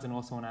law grounds and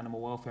also on animal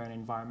welfare and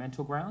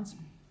environmental grounds.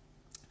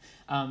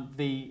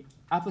 The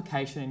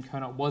application in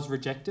Kernot was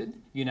rejected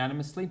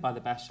unanimously by the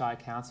Bass Shire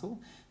Council,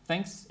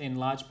 thanks in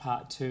large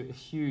part to a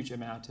huge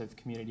amount of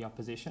community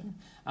opposition.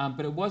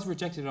 But it was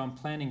rejected on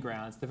planning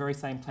grounds, the very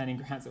same planning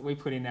grounds that we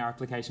put in our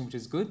application, which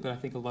is good, but I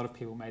think a lot of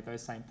people made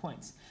those same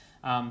points.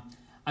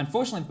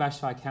 Unfortunately, the Bass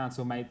Shire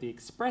Council made the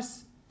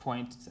express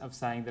point of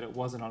saying that it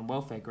wasn't on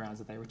welfare grounds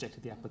that they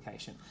rejected the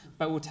application,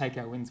 but we'll take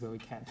our wins where we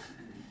can.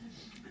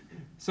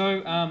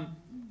 So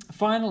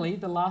finally,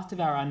 the last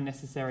of our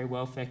unnecessary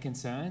welfare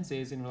concerns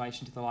is in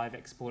relation to the live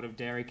export of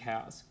dairy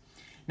cows.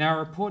 Now, a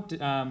report,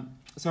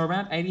 so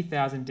around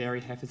 80,000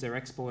 dairy heifers are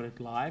exported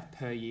live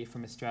per year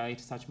from Australia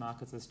to such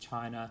markets as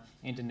China,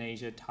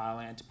 Indonesia,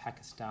 Thailand,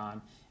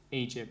 Pakistan,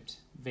 Egypt,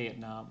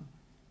 Vietnam.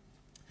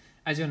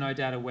 As you're no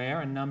doubt aware, there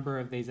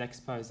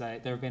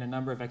have been a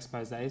number of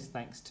exposés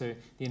thanks to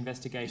the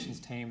investigations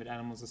team at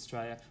Animals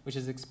Australia, which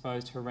has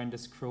exposed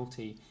horrendous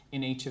cruelty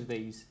in each of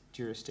these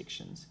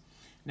jurisdictions.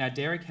 Now,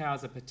 dairy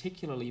cows are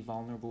particularly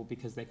vulnerable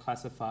because they're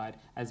classified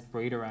as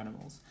breeder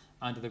animals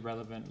under the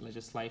relevant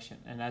legislation.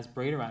 And as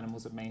breeder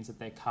animals, it means that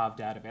they're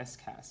carved out of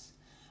SCAS,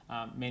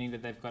 meaning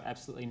that they've got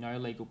absolutely no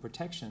legal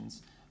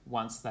protections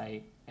once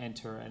they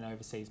enter an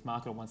overseas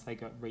market or once they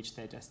reach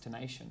their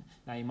destination.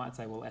 Now you might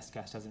say, well,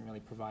 SCAS doesn't really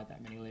provide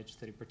that many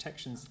legislative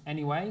protections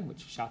anyway, which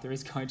Shatha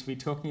is going to be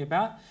talking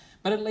about,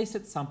 but at least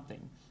it's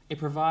something. It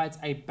provides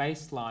a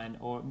baseline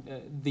or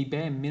the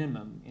bare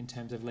minimum in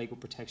terms of legal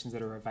protections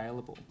that are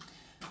available.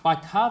 By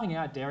carving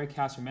out dairy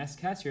cows from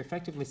SCAS, you're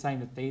effectively saying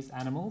that these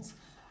animals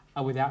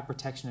are without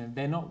protection and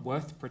they're not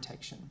worth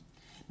protection.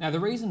 Now, the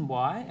reason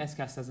why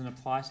SCAS doesn't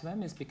apply to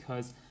them is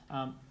because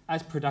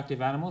as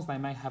productive animals, they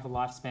may have a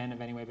lifespan of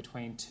anywhere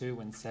between 2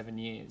 and 7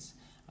 years.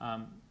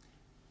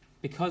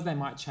 Because they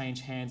might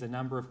change hands a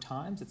number of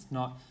times,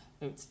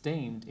 it's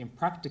deemed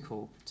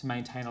impractical to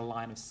maintain a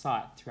line of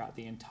sight throughout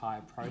the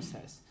entire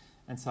process.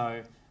 And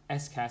so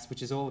SCAS,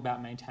 which is all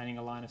about maintaining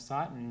a line of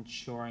sight and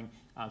ensuring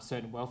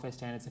certain welfare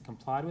standards are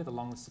complied with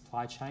along the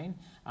supply chain,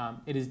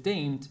 it is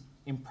deemed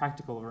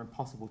impractical or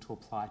impossible to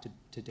apply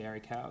to dairy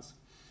cows.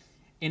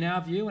 In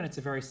our view, and it's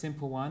a very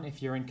simple one,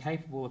 if you're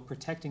incapable of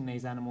protecting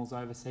these animals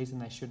overseas,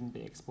 then they shouldn't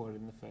be exported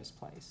in the first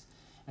place.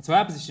 And so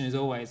our position is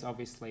always,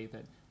 obviously,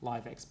 that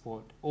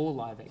all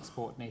live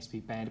export needs to be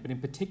banned, but in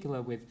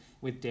particular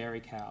with dairy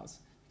cows,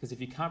 because if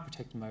you can't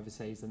protect them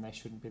overseas, then they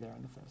shouldn't be there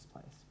in the first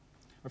place,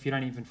 or if you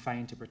don't even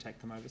feign to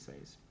protect them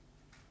overseas.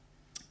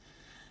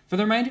 For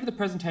the remainder of the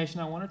presentation,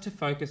 I wanted to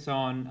focus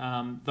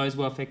on those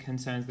welfare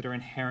concerns that are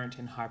inherent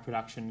in high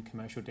production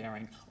commercial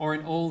dairying, or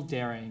in all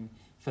dairying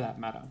for that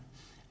matter,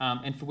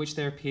 and for which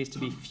there appears to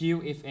be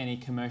few, if any,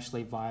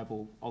 commercially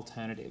viable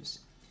alternatives.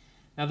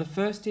 Now, the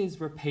first is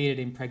repeated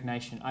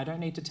impregnation. I don't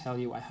need to tell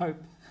you, I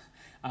hope,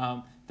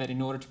 that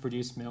in order to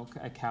produce milk,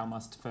 a cow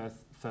must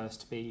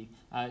first be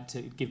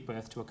to give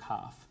birth to a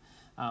calf.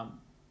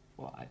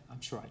 Well,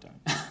 I'm sure I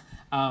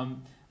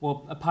don't.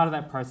 Well, a part of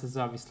that process is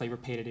obviously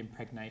repeated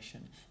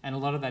impregnation. And a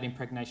lot of that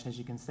impregnation, as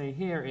you can see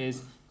here,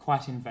 is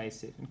quite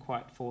invasive and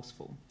quite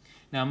forceful.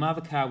 Now, a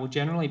mother cow will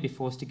generally be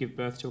forced to give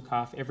birth to a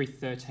calf every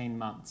 13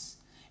 months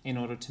in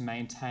order to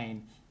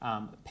maintain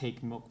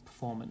peak milk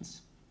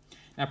performance.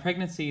 Now,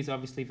 pregnancy is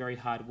obviously very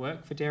hard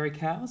work for dairy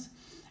cows,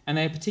 and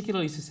they are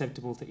particularly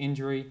susceptible to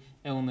injury,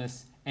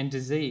 illness, and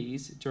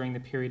disease during the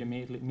period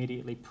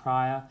immediately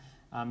prior,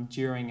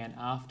 during and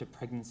after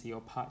pregnancy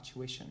or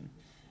parturition.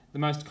 The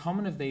most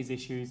common of these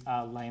issues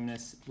are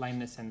lameness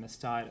and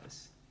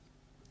mastitis.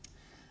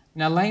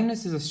 Now,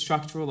 lameness is a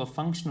structural or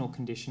functional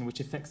condition which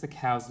affects the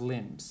cow's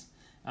limbs,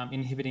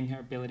 inhibiting her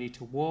ability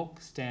to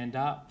walk, stand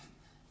up,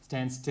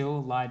 stand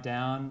still, lie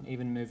down,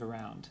 even move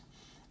around.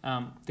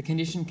 The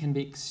condition can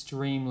be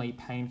extremely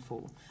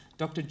painful.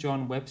 Dr.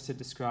 John Webster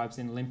describes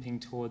in Limping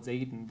Towards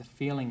Eden the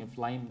feeling of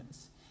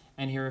lameness,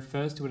 and he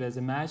refers to it as,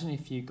 imagine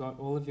if you got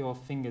all of your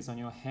fingers on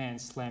your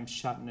hands slammed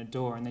shut in a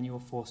door and then you were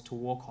forced to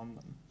walk on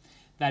them.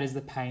 That is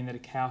the pain that a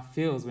cow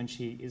feels when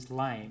she is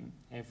lame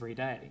every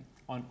day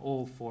on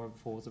all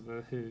fours of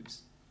her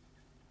hooves.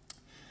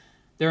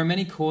 There are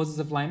many causes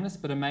of lameness,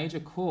 but a major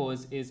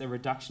cause is a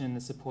reduction in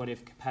the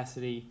supportive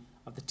capacity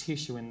of the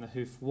tissue in the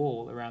hoof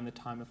wall around the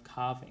time of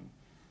calving.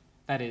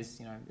 That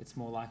is, it's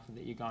more likely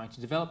that you're going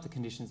to develop the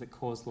conditions that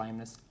cause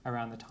lameness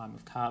around the time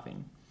of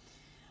calving.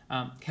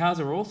 Cows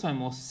are also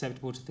more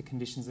susceptible to the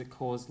conditions that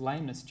cause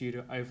lameness due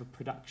to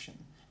overproduction,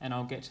 and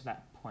I'll get to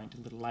that point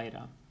a little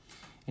later.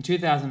 In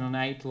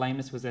 2008,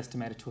 lameness was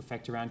estimated to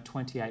affect around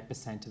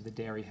 28% of the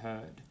dairy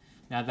herd.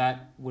 Now,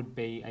 that would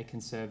be a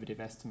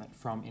conservative estimate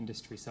from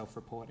industry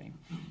self-reporting.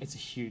 It's a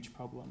huge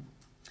problem.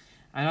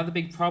 Another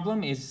big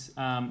problem is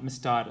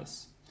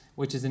mastitis,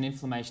 which is an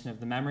inflammation of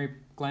the mammary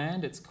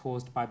gland. It's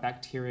caused by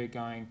bacteria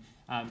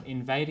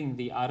invading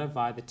the udder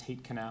via the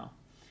teat canal.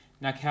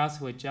 Now, cows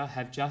who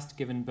have just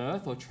given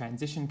birth, or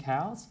transition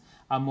cows,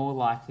 are more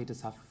likely to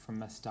suffer from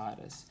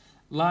mastitis,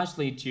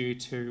 largely due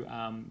to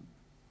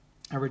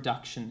a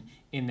reduction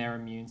in their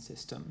immune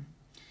system.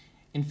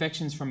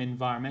 Infections from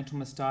environmental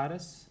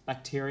mastitis,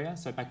 bacteria,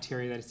 so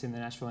bacteria that is in the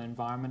natural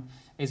environment,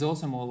 is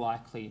also more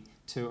likely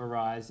to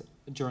arise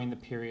during the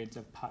periods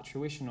of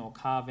parturition or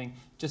calving,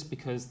 just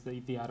because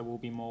the udder will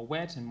be more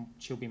wet and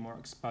she'll be more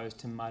exposed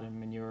to mud and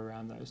manure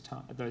around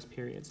those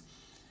periods.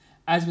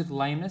 As with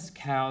lameness,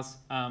 cows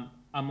are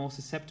more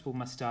susceptible to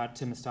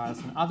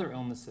mastitis and other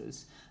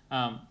illnesses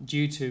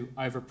due to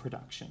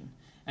overproduction,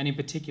 and in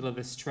particular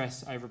the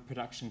stress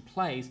overproduction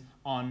plays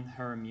on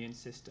her immune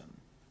system.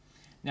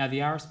 Now, the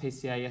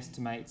RSPCA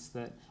estimates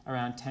that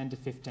around 10 to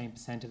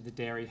 15% of the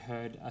dairy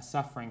herd are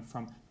suffering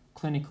from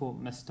clinical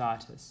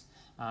mastitis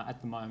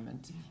at the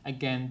moment.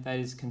 Again, that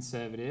is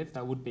conservative.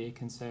 That would be a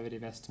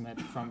conservative estimate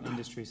from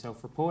industry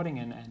self-reporting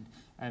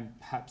and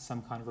perhaps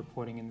some kind of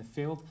reporting in the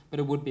field,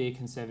 but it would be a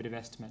conservative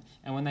estimate.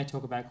 And when they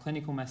talk about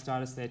clinical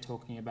mastitis, they're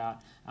talking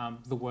about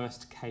the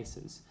worst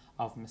cases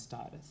of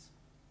mastitis.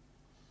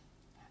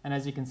 And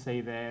as you can see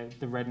there,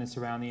 the redness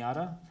around the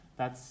udder,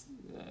 that's,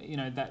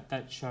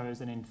 that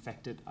shows an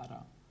infected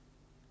udder.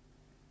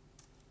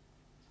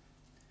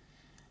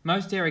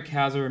 Most dairy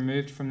cows are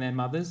removed from their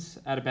mothers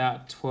at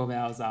about 12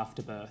 hours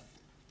after birth.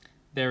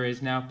 There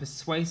is now a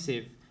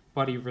persuasive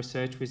body of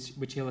research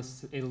which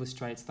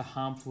illustrates the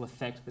harmful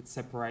effect that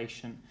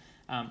separation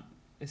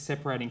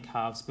separating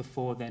calves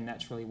before they're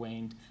naturally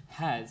weaned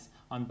has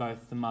on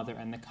both the mother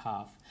and the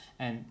calf.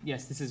 And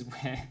yes, this is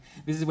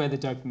where the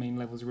dopamine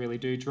levels really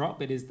do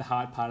drop. It is the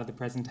hard part of the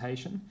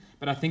presentation,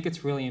 but I think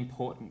it's really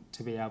important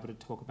to be able to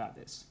talk about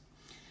this.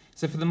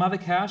 So for the mother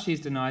cow,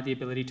 she's denied the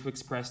ability to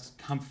express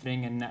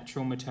comforting and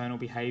natural maternal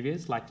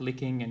behaviours like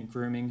licking and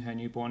grooming her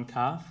newborn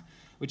calf,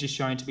 which is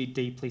shown to be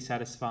deeply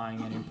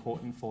satisfying and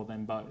important for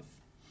them both.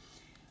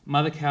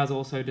 Mother cows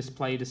also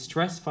display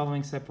distress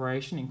following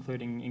separation,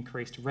 including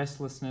increased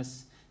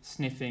restlessness,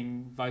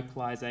 sniffing,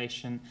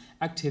 vocalisation,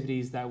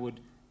 activities that would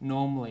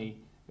normally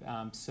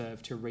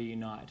serve to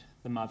reunite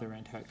the mother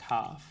and her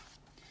calf.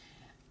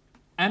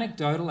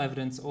 Anecdotal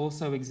evidence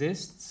also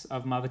exists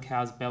of mother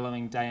cows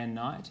bellowing day and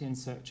night in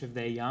search of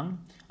their young,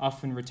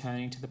 often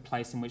returning to the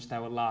place in which they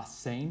were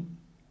last seen.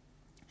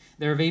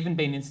 There have even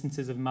been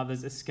instances of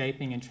mothers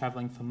escaping and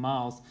travelling for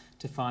miles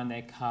to find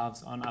their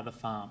calves on other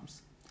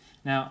farms.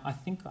 Now, I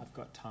think I've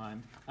got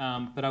time,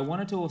 but I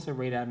wanted to also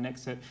read out an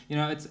excerpt. You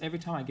know, it's every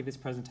time I give this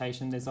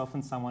presentation, there's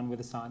often someone with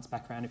a science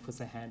background who puts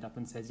their hand up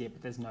and says, yeah,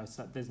 but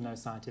there's no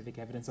scientific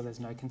evidence or there's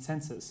no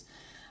consensus.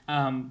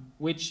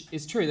 Which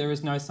is true, there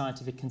is no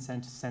scientific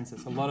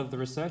consensus. A lot of the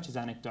research is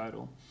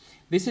anecdotal.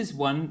 This is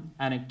one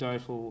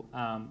anecdotal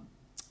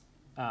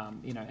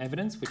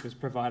evidence which was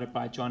provided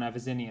by John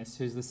Avazinius,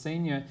 who's the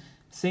senior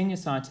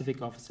scientific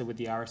officer with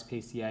the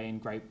RSPCA in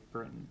Great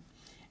Britain.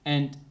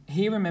 And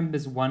he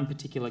remembers one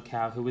particular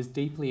cow who was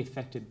deeply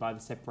affected by the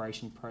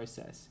separation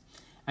process.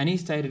 And he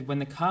stated, when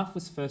the calf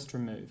was first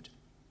removed,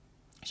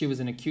 she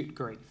was in acute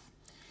grief.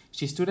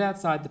 She stood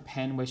outside the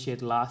pen where she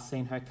had last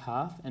seen her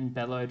calf and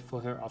bellowed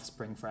for her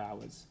offspring for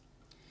hours.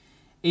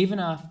 She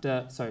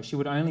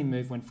would only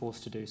move when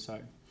forced to do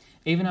so.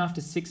 Even after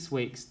 6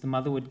 weeks, the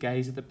mother would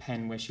gaze at the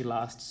pen where she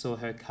last saw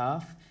her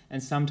calf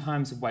and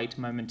sometimes wait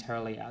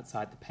momentarily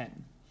outside the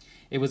pen.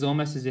 It was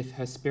almost as if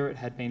her spirit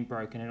had been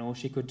broken and all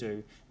she could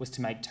do was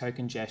to make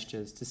token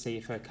gestures to see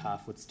if her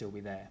calf would still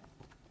be there.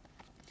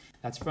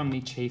 That's from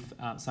the Chief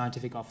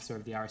Scientific Officer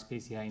of the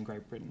RSPCA in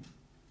Great Britain.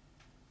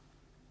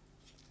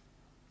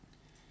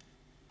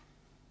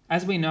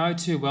 As we know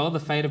too well,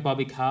 the fate of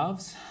bobby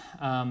calves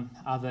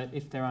are that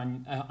if they're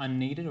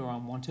unneeded or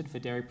unwanted for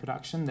dairy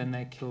production, then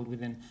they're killed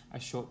within a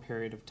short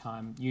period of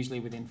time,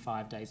 usually within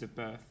 5 days of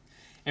birth.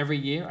 Every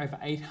year, over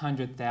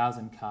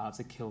 800,000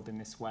 calves are killed in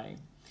this way.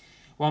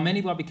 While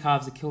many bobby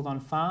calves are killed on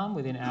farm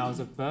within hours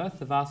of birth,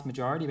 the vast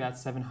majority, about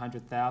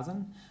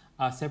 700,000,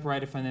 are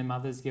separated from their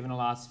mothers, given a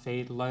last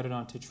feed, loaded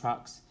onto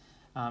trucks,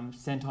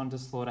 sent on to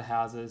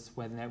slaughterhouses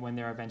when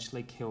they're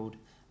eventually killed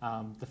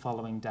the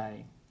following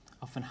day.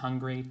 Often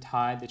hungry,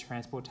 tired, the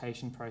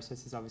transportation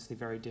process is obviously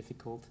very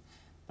difficult.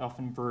 They're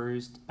often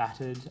bruised,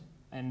 battered,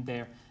 and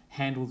they're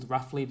handled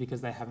roughly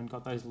because they haven't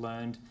got those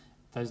learned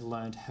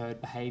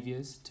herd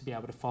behaviours to be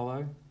able to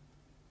follow.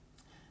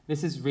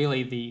 This is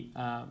really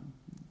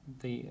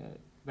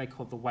they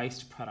call it the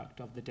waste product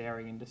of the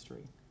dairy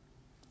industry.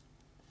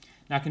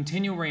 Now,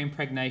 continual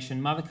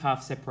reimpregnation,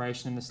 mother-calf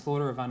separation, and the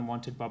slaughter of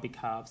unwanted bobby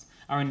calves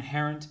are an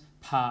inherent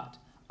part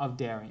of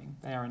dairying.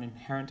 They are an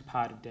inherent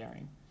part of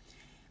dairying.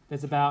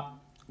 There's about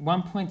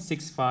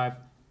 1.65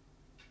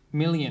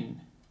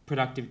 million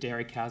productive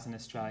dairy cows in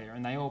Australia,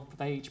 and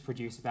they each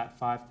produce about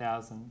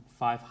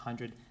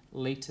 5,500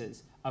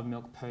 litres of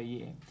milk per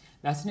year.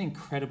 That's an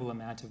incredible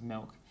amount of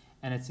milk,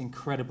 and it's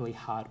incredibly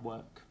hard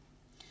work.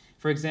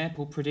 For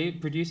example,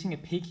 producing a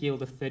peak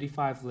yield of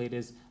 35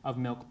 litres of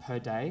milk per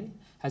day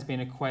has been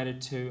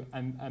equated to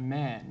a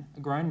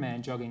grown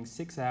man jogging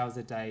 6 hours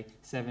a day,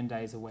 7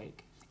 days a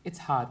week. It's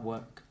hard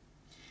work.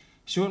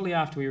 Shortly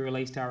after we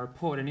released our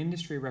report, an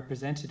industry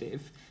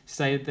representative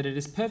stated that it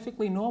is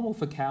perfectly normal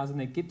for cows in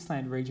the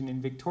Gippsland region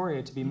in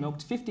Victoria to be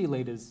milked 50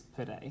 litres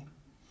per day,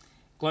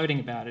 gloating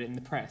about it in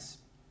the press.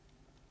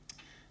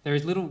 There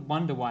is little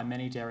wonder why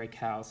many dairy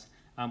cows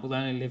will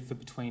only live for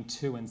between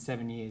 2 and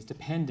 7 years,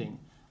 depending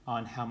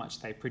on how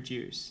much they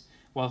produce,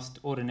 whilst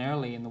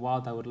ordinarily in the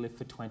wild they would live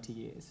for 20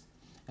 years.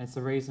 And it's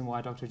the reason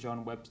why Dr.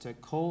 John Webster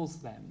calls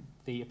them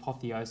the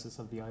apotheosis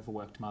of the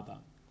overworked mother.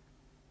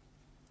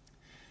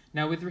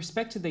 Now, with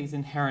respect to these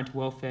inherent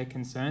welfare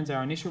concerns,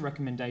 our initial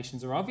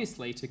recommendations are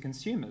obviously to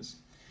consumers.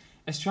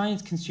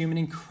 Australians consume an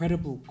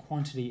incredible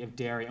quantity of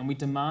dairy, and we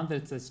demand that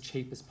it's as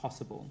cheap as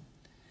possible.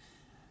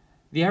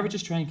 The average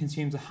Australian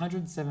consumes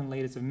 107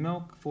 litres of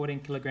milk,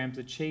 14 kilograms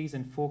of cheese,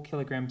 and 4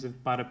 kilograms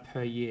of butter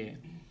per year.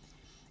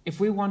 If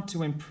we want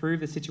to improve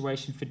the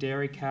situation for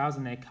dairy cows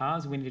and their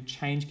calves, we need to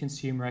change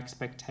consumer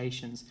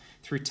expectations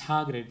through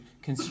targeted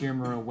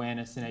consumer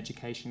awareness and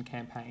education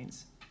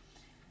campaigns.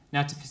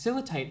 Now, to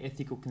facilitate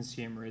ethical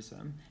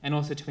consumerism and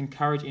also to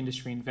encourage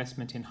industry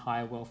investment in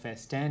higher welfare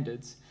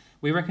standards,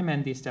 we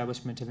recommend the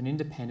establishment of an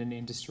independent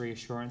industry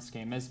assurance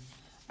scheme as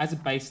a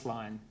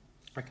baseline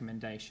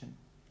recommendation.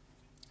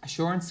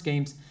 Assurance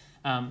schemes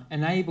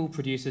enable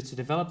producers to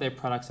develop their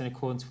products in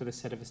accordance with a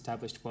set of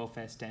established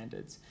welfare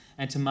standards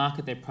and to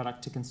market their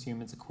product to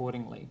consumers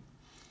accordingly.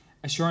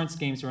 Assurance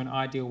schemes are an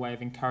ideal way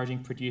of encouraging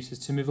producers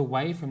to move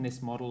away from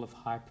this model of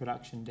high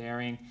production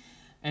dairying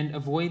and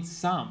avoid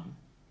some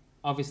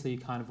obviously you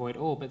can't avoid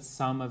all, but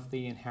some of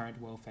the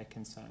inherent welfare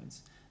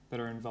concerns that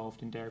are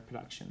involved in dairy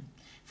production.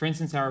 For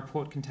instance, our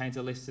report contains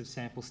a list of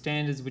sample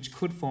standards which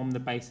could form the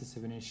basis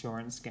of an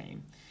insurance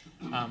scheme.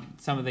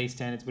 Some of these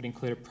standards would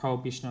include a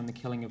prohibition on the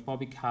killing of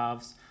bobby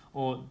calves,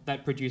 or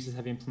that producers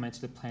have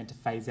implemented a plan to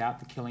phase out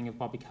the killing of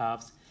bobby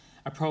calves,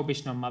 a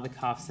prohibition on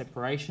mother-calf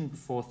separation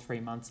before 3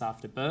 months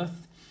after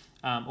birth,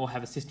 or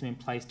have a system in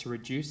place to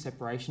reduce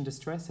separation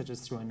distress, such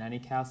as through a nanny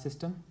cow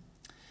system,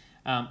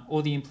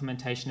 or the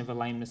implementation of a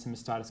lameness and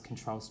mastitis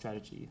control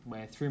strategy,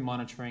 where through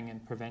monitoring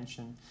and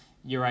prevention,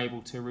 you're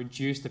able to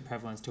reduce the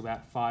prevalence to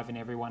about 5 in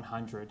every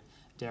 100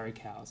 dairy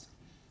cows.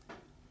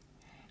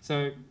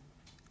 So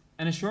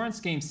an assurance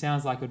scheme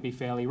sounds like it would be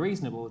fairly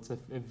reasonable. It's a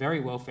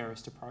very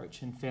welfarist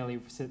approach and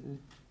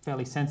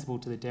fairly sensible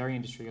to the dairy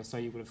industry, or so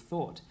you would have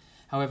thought.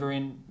 However,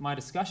 in my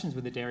discussions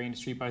with the dairy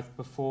industry, both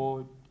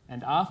before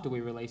and after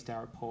we released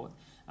our report,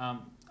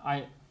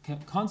 I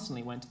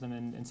constantly went to them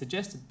and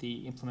suggested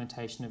the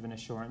implementation of an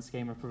assurance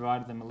scheme, and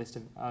provided them a list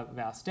of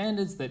our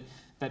standards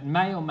that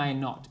may or may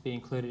not be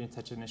included in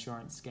such an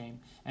assurance scheme.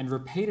 And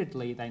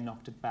repeatedly they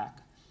knocked it back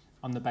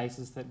on the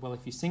basis that, well,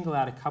 if you single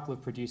out a couple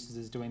of producers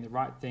as doing the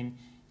right thing,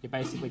 you're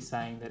basically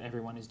saying that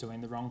everyone is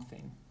doing the wrong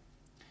thing.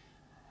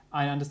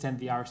 I understand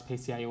the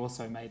RSPCA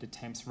also made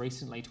attempts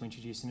recently to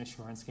introduce an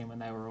assurance scheme when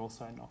they were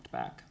also knocked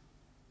back.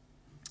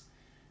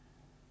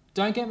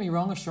 Don't get me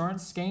wrong,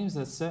 assurance schemes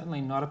are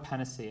certainly not a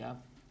panacea.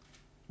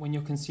 When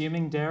you're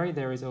consuming dairy,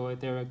 there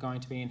are going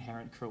to be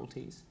inherent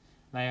cruelties.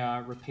 They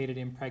are repeated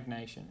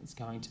impregnation. It's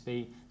going to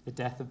be the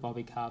death of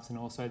bobby calves and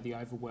also the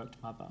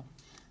overworked mother.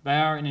 They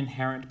are an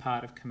inherent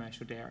part of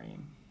commercial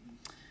dairying.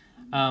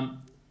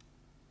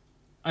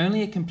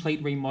 Only a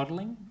complete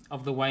remodelling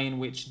of the way in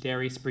which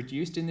dairy is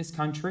produced in this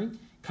country,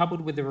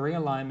 coupled with the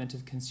realignment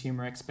of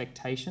consumer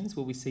expectations,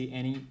 will we see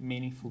any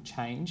meaningful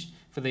change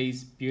for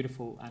these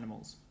beautiful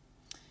animals.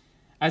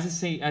 As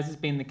has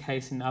been the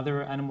case in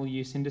other animal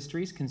use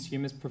industries,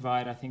 consumers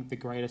provide, I think, the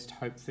greatest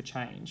hope for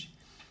change.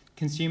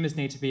 Consumers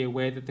need to be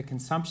aware that the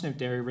consumption of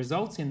dairy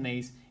results in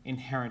these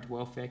inherent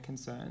welfare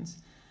concerns.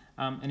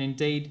 And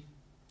indeed,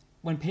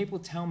 when people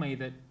tell me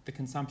that the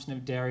consumption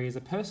of dairy is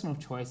a personal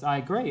choice, I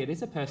agree, it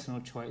is a personal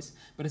choice,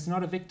 but it's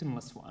not a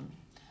victimless one.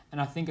 And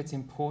I think it's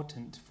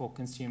important for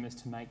consumers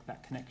to make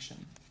that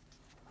connection.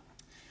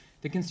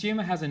 The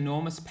consumer has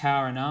enormous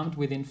power, and armed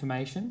with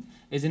information,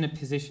 is in a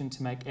position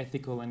to make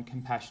ethical and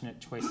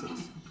compassionate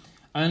choices.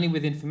 Only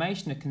with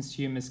information are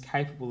consumers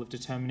capable of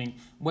determining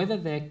whether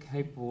they're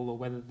capable or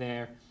whether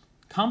they're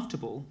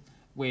comfortable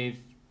with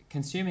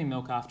consuming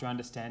milk after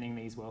understanding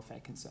these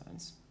welfare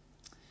concerns.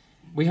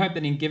 We hope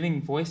that in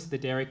giving voice to the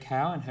dairy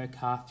cow and her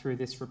calf through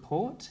this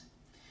report,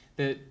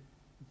 that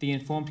the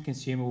informed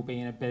consumer will be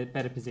in a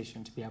better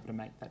position to be able to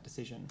make that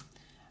decision.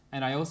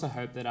 And I also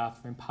hope that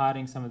after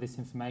imparting some of this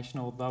information,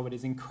 although it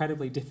is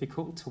incredibly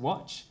difficult to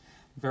watch,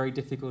 very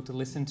difficult to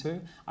listen to,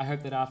 I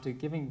hope that after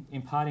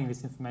imparting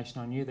this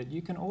information on you, that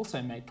you can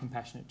also make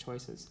compassionate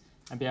choices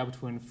and be able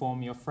to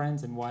inform your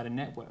friends and wider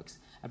networks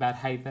about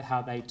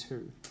how they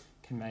too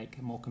can make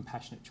more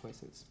compassionate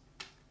choices.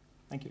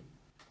 Thank you.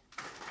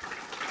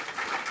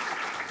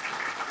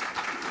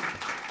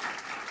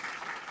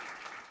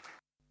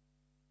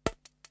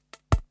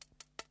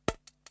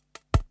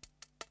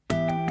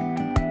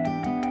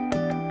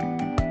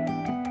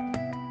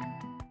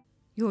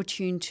 You're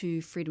tuned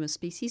to Freedom of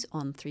Species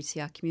on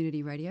 3CR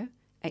Community Radio,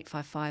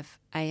 855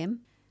 AM.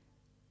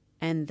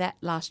 And that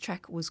last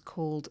track was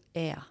called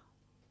Air,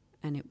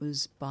 and it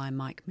was by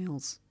Mike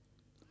Mills.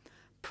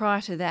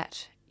 Prior to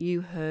that,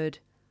 you heard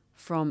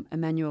from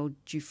Emmanuel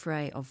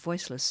Giuffre of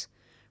Voiceless,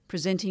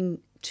 presenting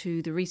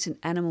to the recent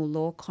Animal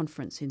Law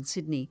Conference in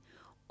Sydney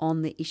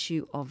on the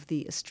issue of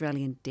the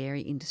Australian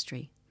dairy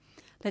industry.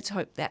 Let's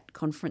hope that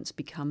conference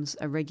becomes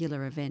a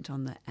regular event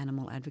on the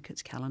Animal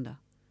Advocates calendar.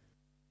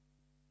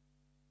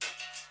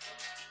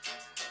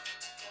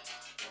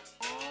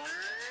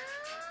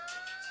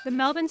 The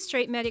Melbourne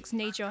Street Medics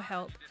need your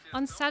help.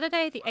 On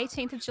Saturday, the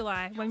 18th of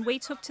July, when we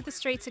took to the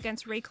streets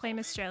against Reclaim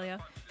Australia,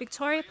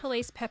 Victoria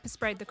Police pepper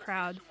sprayed the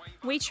crowd.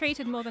 We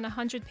treated more than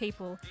 100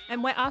 people,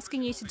 and we're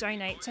asking you to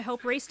donate to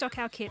help restock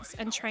our kits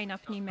and train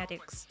up new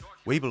medics.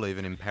 We believe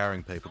in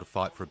empowering people to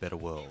fight for a better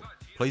world.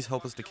 Please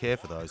help us to care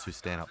for those who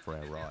stand up for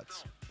our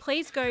rights.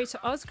 Please go to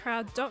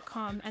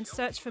ozcrowd.com and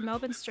search for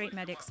Melbourne Street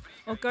Medics,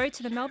 or go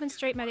to the Melbourne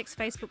Street Medics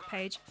Facebook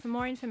page for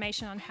more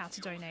information on how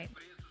to donate.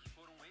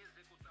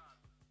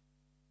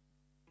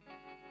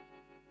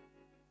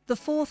 The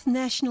 4th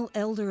National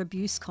Elder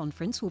Abuse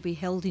Conference will be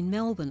held in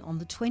Melbourne on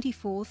the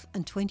 24th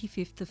and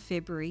 25th of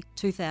February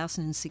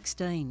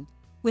 2016.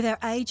 With our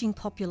ageing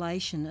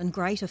population and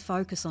greater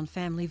focus on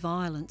family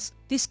violence,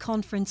 this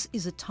conference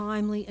is a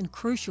timely and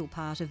crucial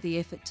part of the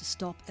effort to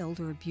stop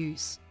elder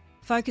abuse.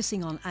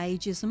 Focusing on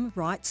ageism,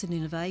 rights and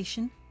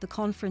innovation, the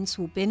conference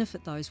will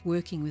benefit those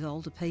working with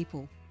older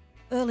people.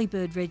 Early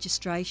bird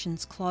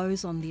registrations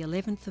close on the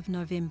 11th of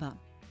November.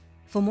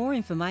 For more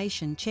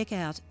information, check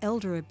out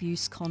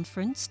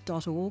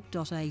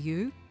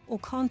elderabuseconference.org.au or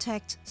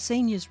contact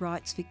Seniors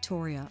Rights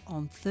Victoria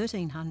on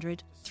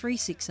 1300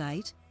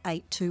 368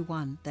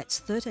 821. That's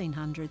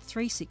 1300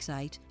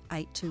 368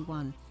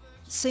 821.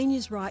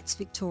 Seniors Rights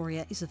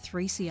Victoria is a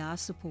 3CR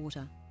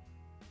supporter.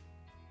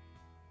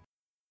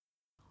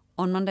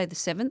 On Monday the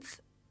 7th,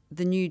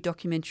 the new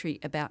documentary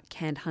about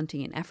canned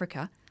hunting in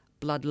Africa,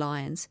 Blood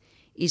Lions,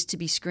 is to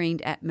be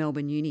screened at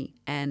Melbourne Uni,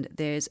 and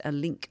there's a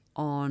link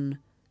on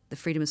the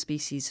Freedom of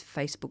Species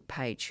Facebook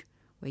page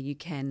where you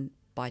can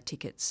buy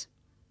tickets.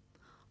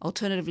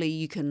 Alternatively,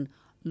 you can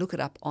look it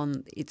up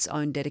on its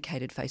own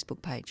dedicated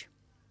Facebook page.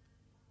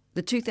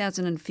 The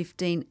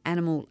 2015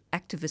 Animal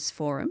Activists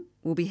Forum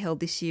will be held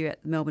this year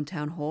at the Melbourne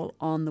Town Hall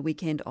on the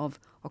weekend of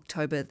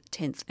October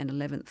 10th and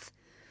 11th.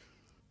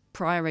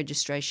 Prior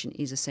registration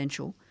is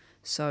essential,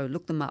 so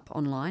look them up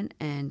online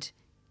and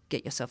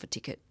get yourself a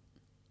ticket.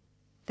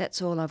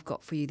 That's all I've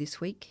got for you this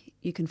week.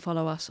 You can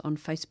follow us on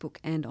Facebook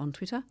and on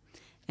Twitter,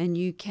 and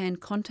you can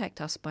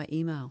contact us by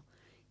email,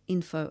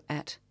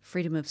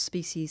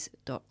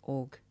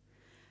 info@freedomofspecies.org.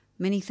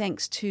 Many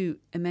thanks to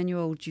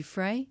Emmanuel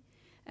Dufresne,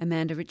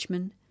 Amanda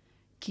Richmond,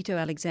 Kito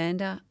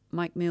Alexander,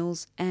 Mike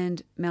Mills,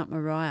 and Mount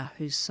Moriah,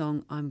 whose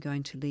song I'm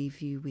going to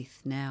leave you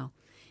with now.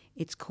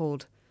 It's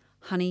called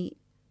Honey,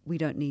 We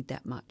Don't Need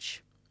That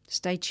Much.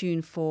 Stay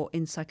tuned for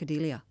In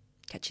Psychedelia.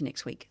 Catch you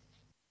next week.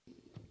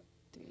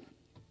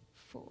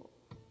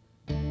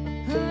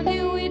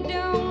 Honey, we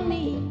don't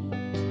need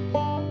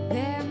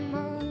that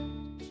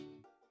much.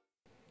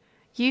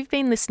 You've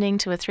been listening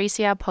to a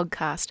 3CR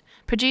podcast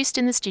produced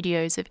in the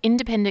studios of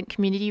independent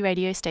community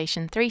radio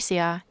station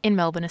 3CR in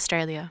Melbourne,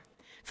 Australia.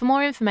 For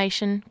more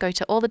information, go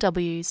to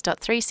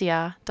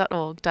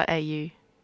allthews.3cr.org.au.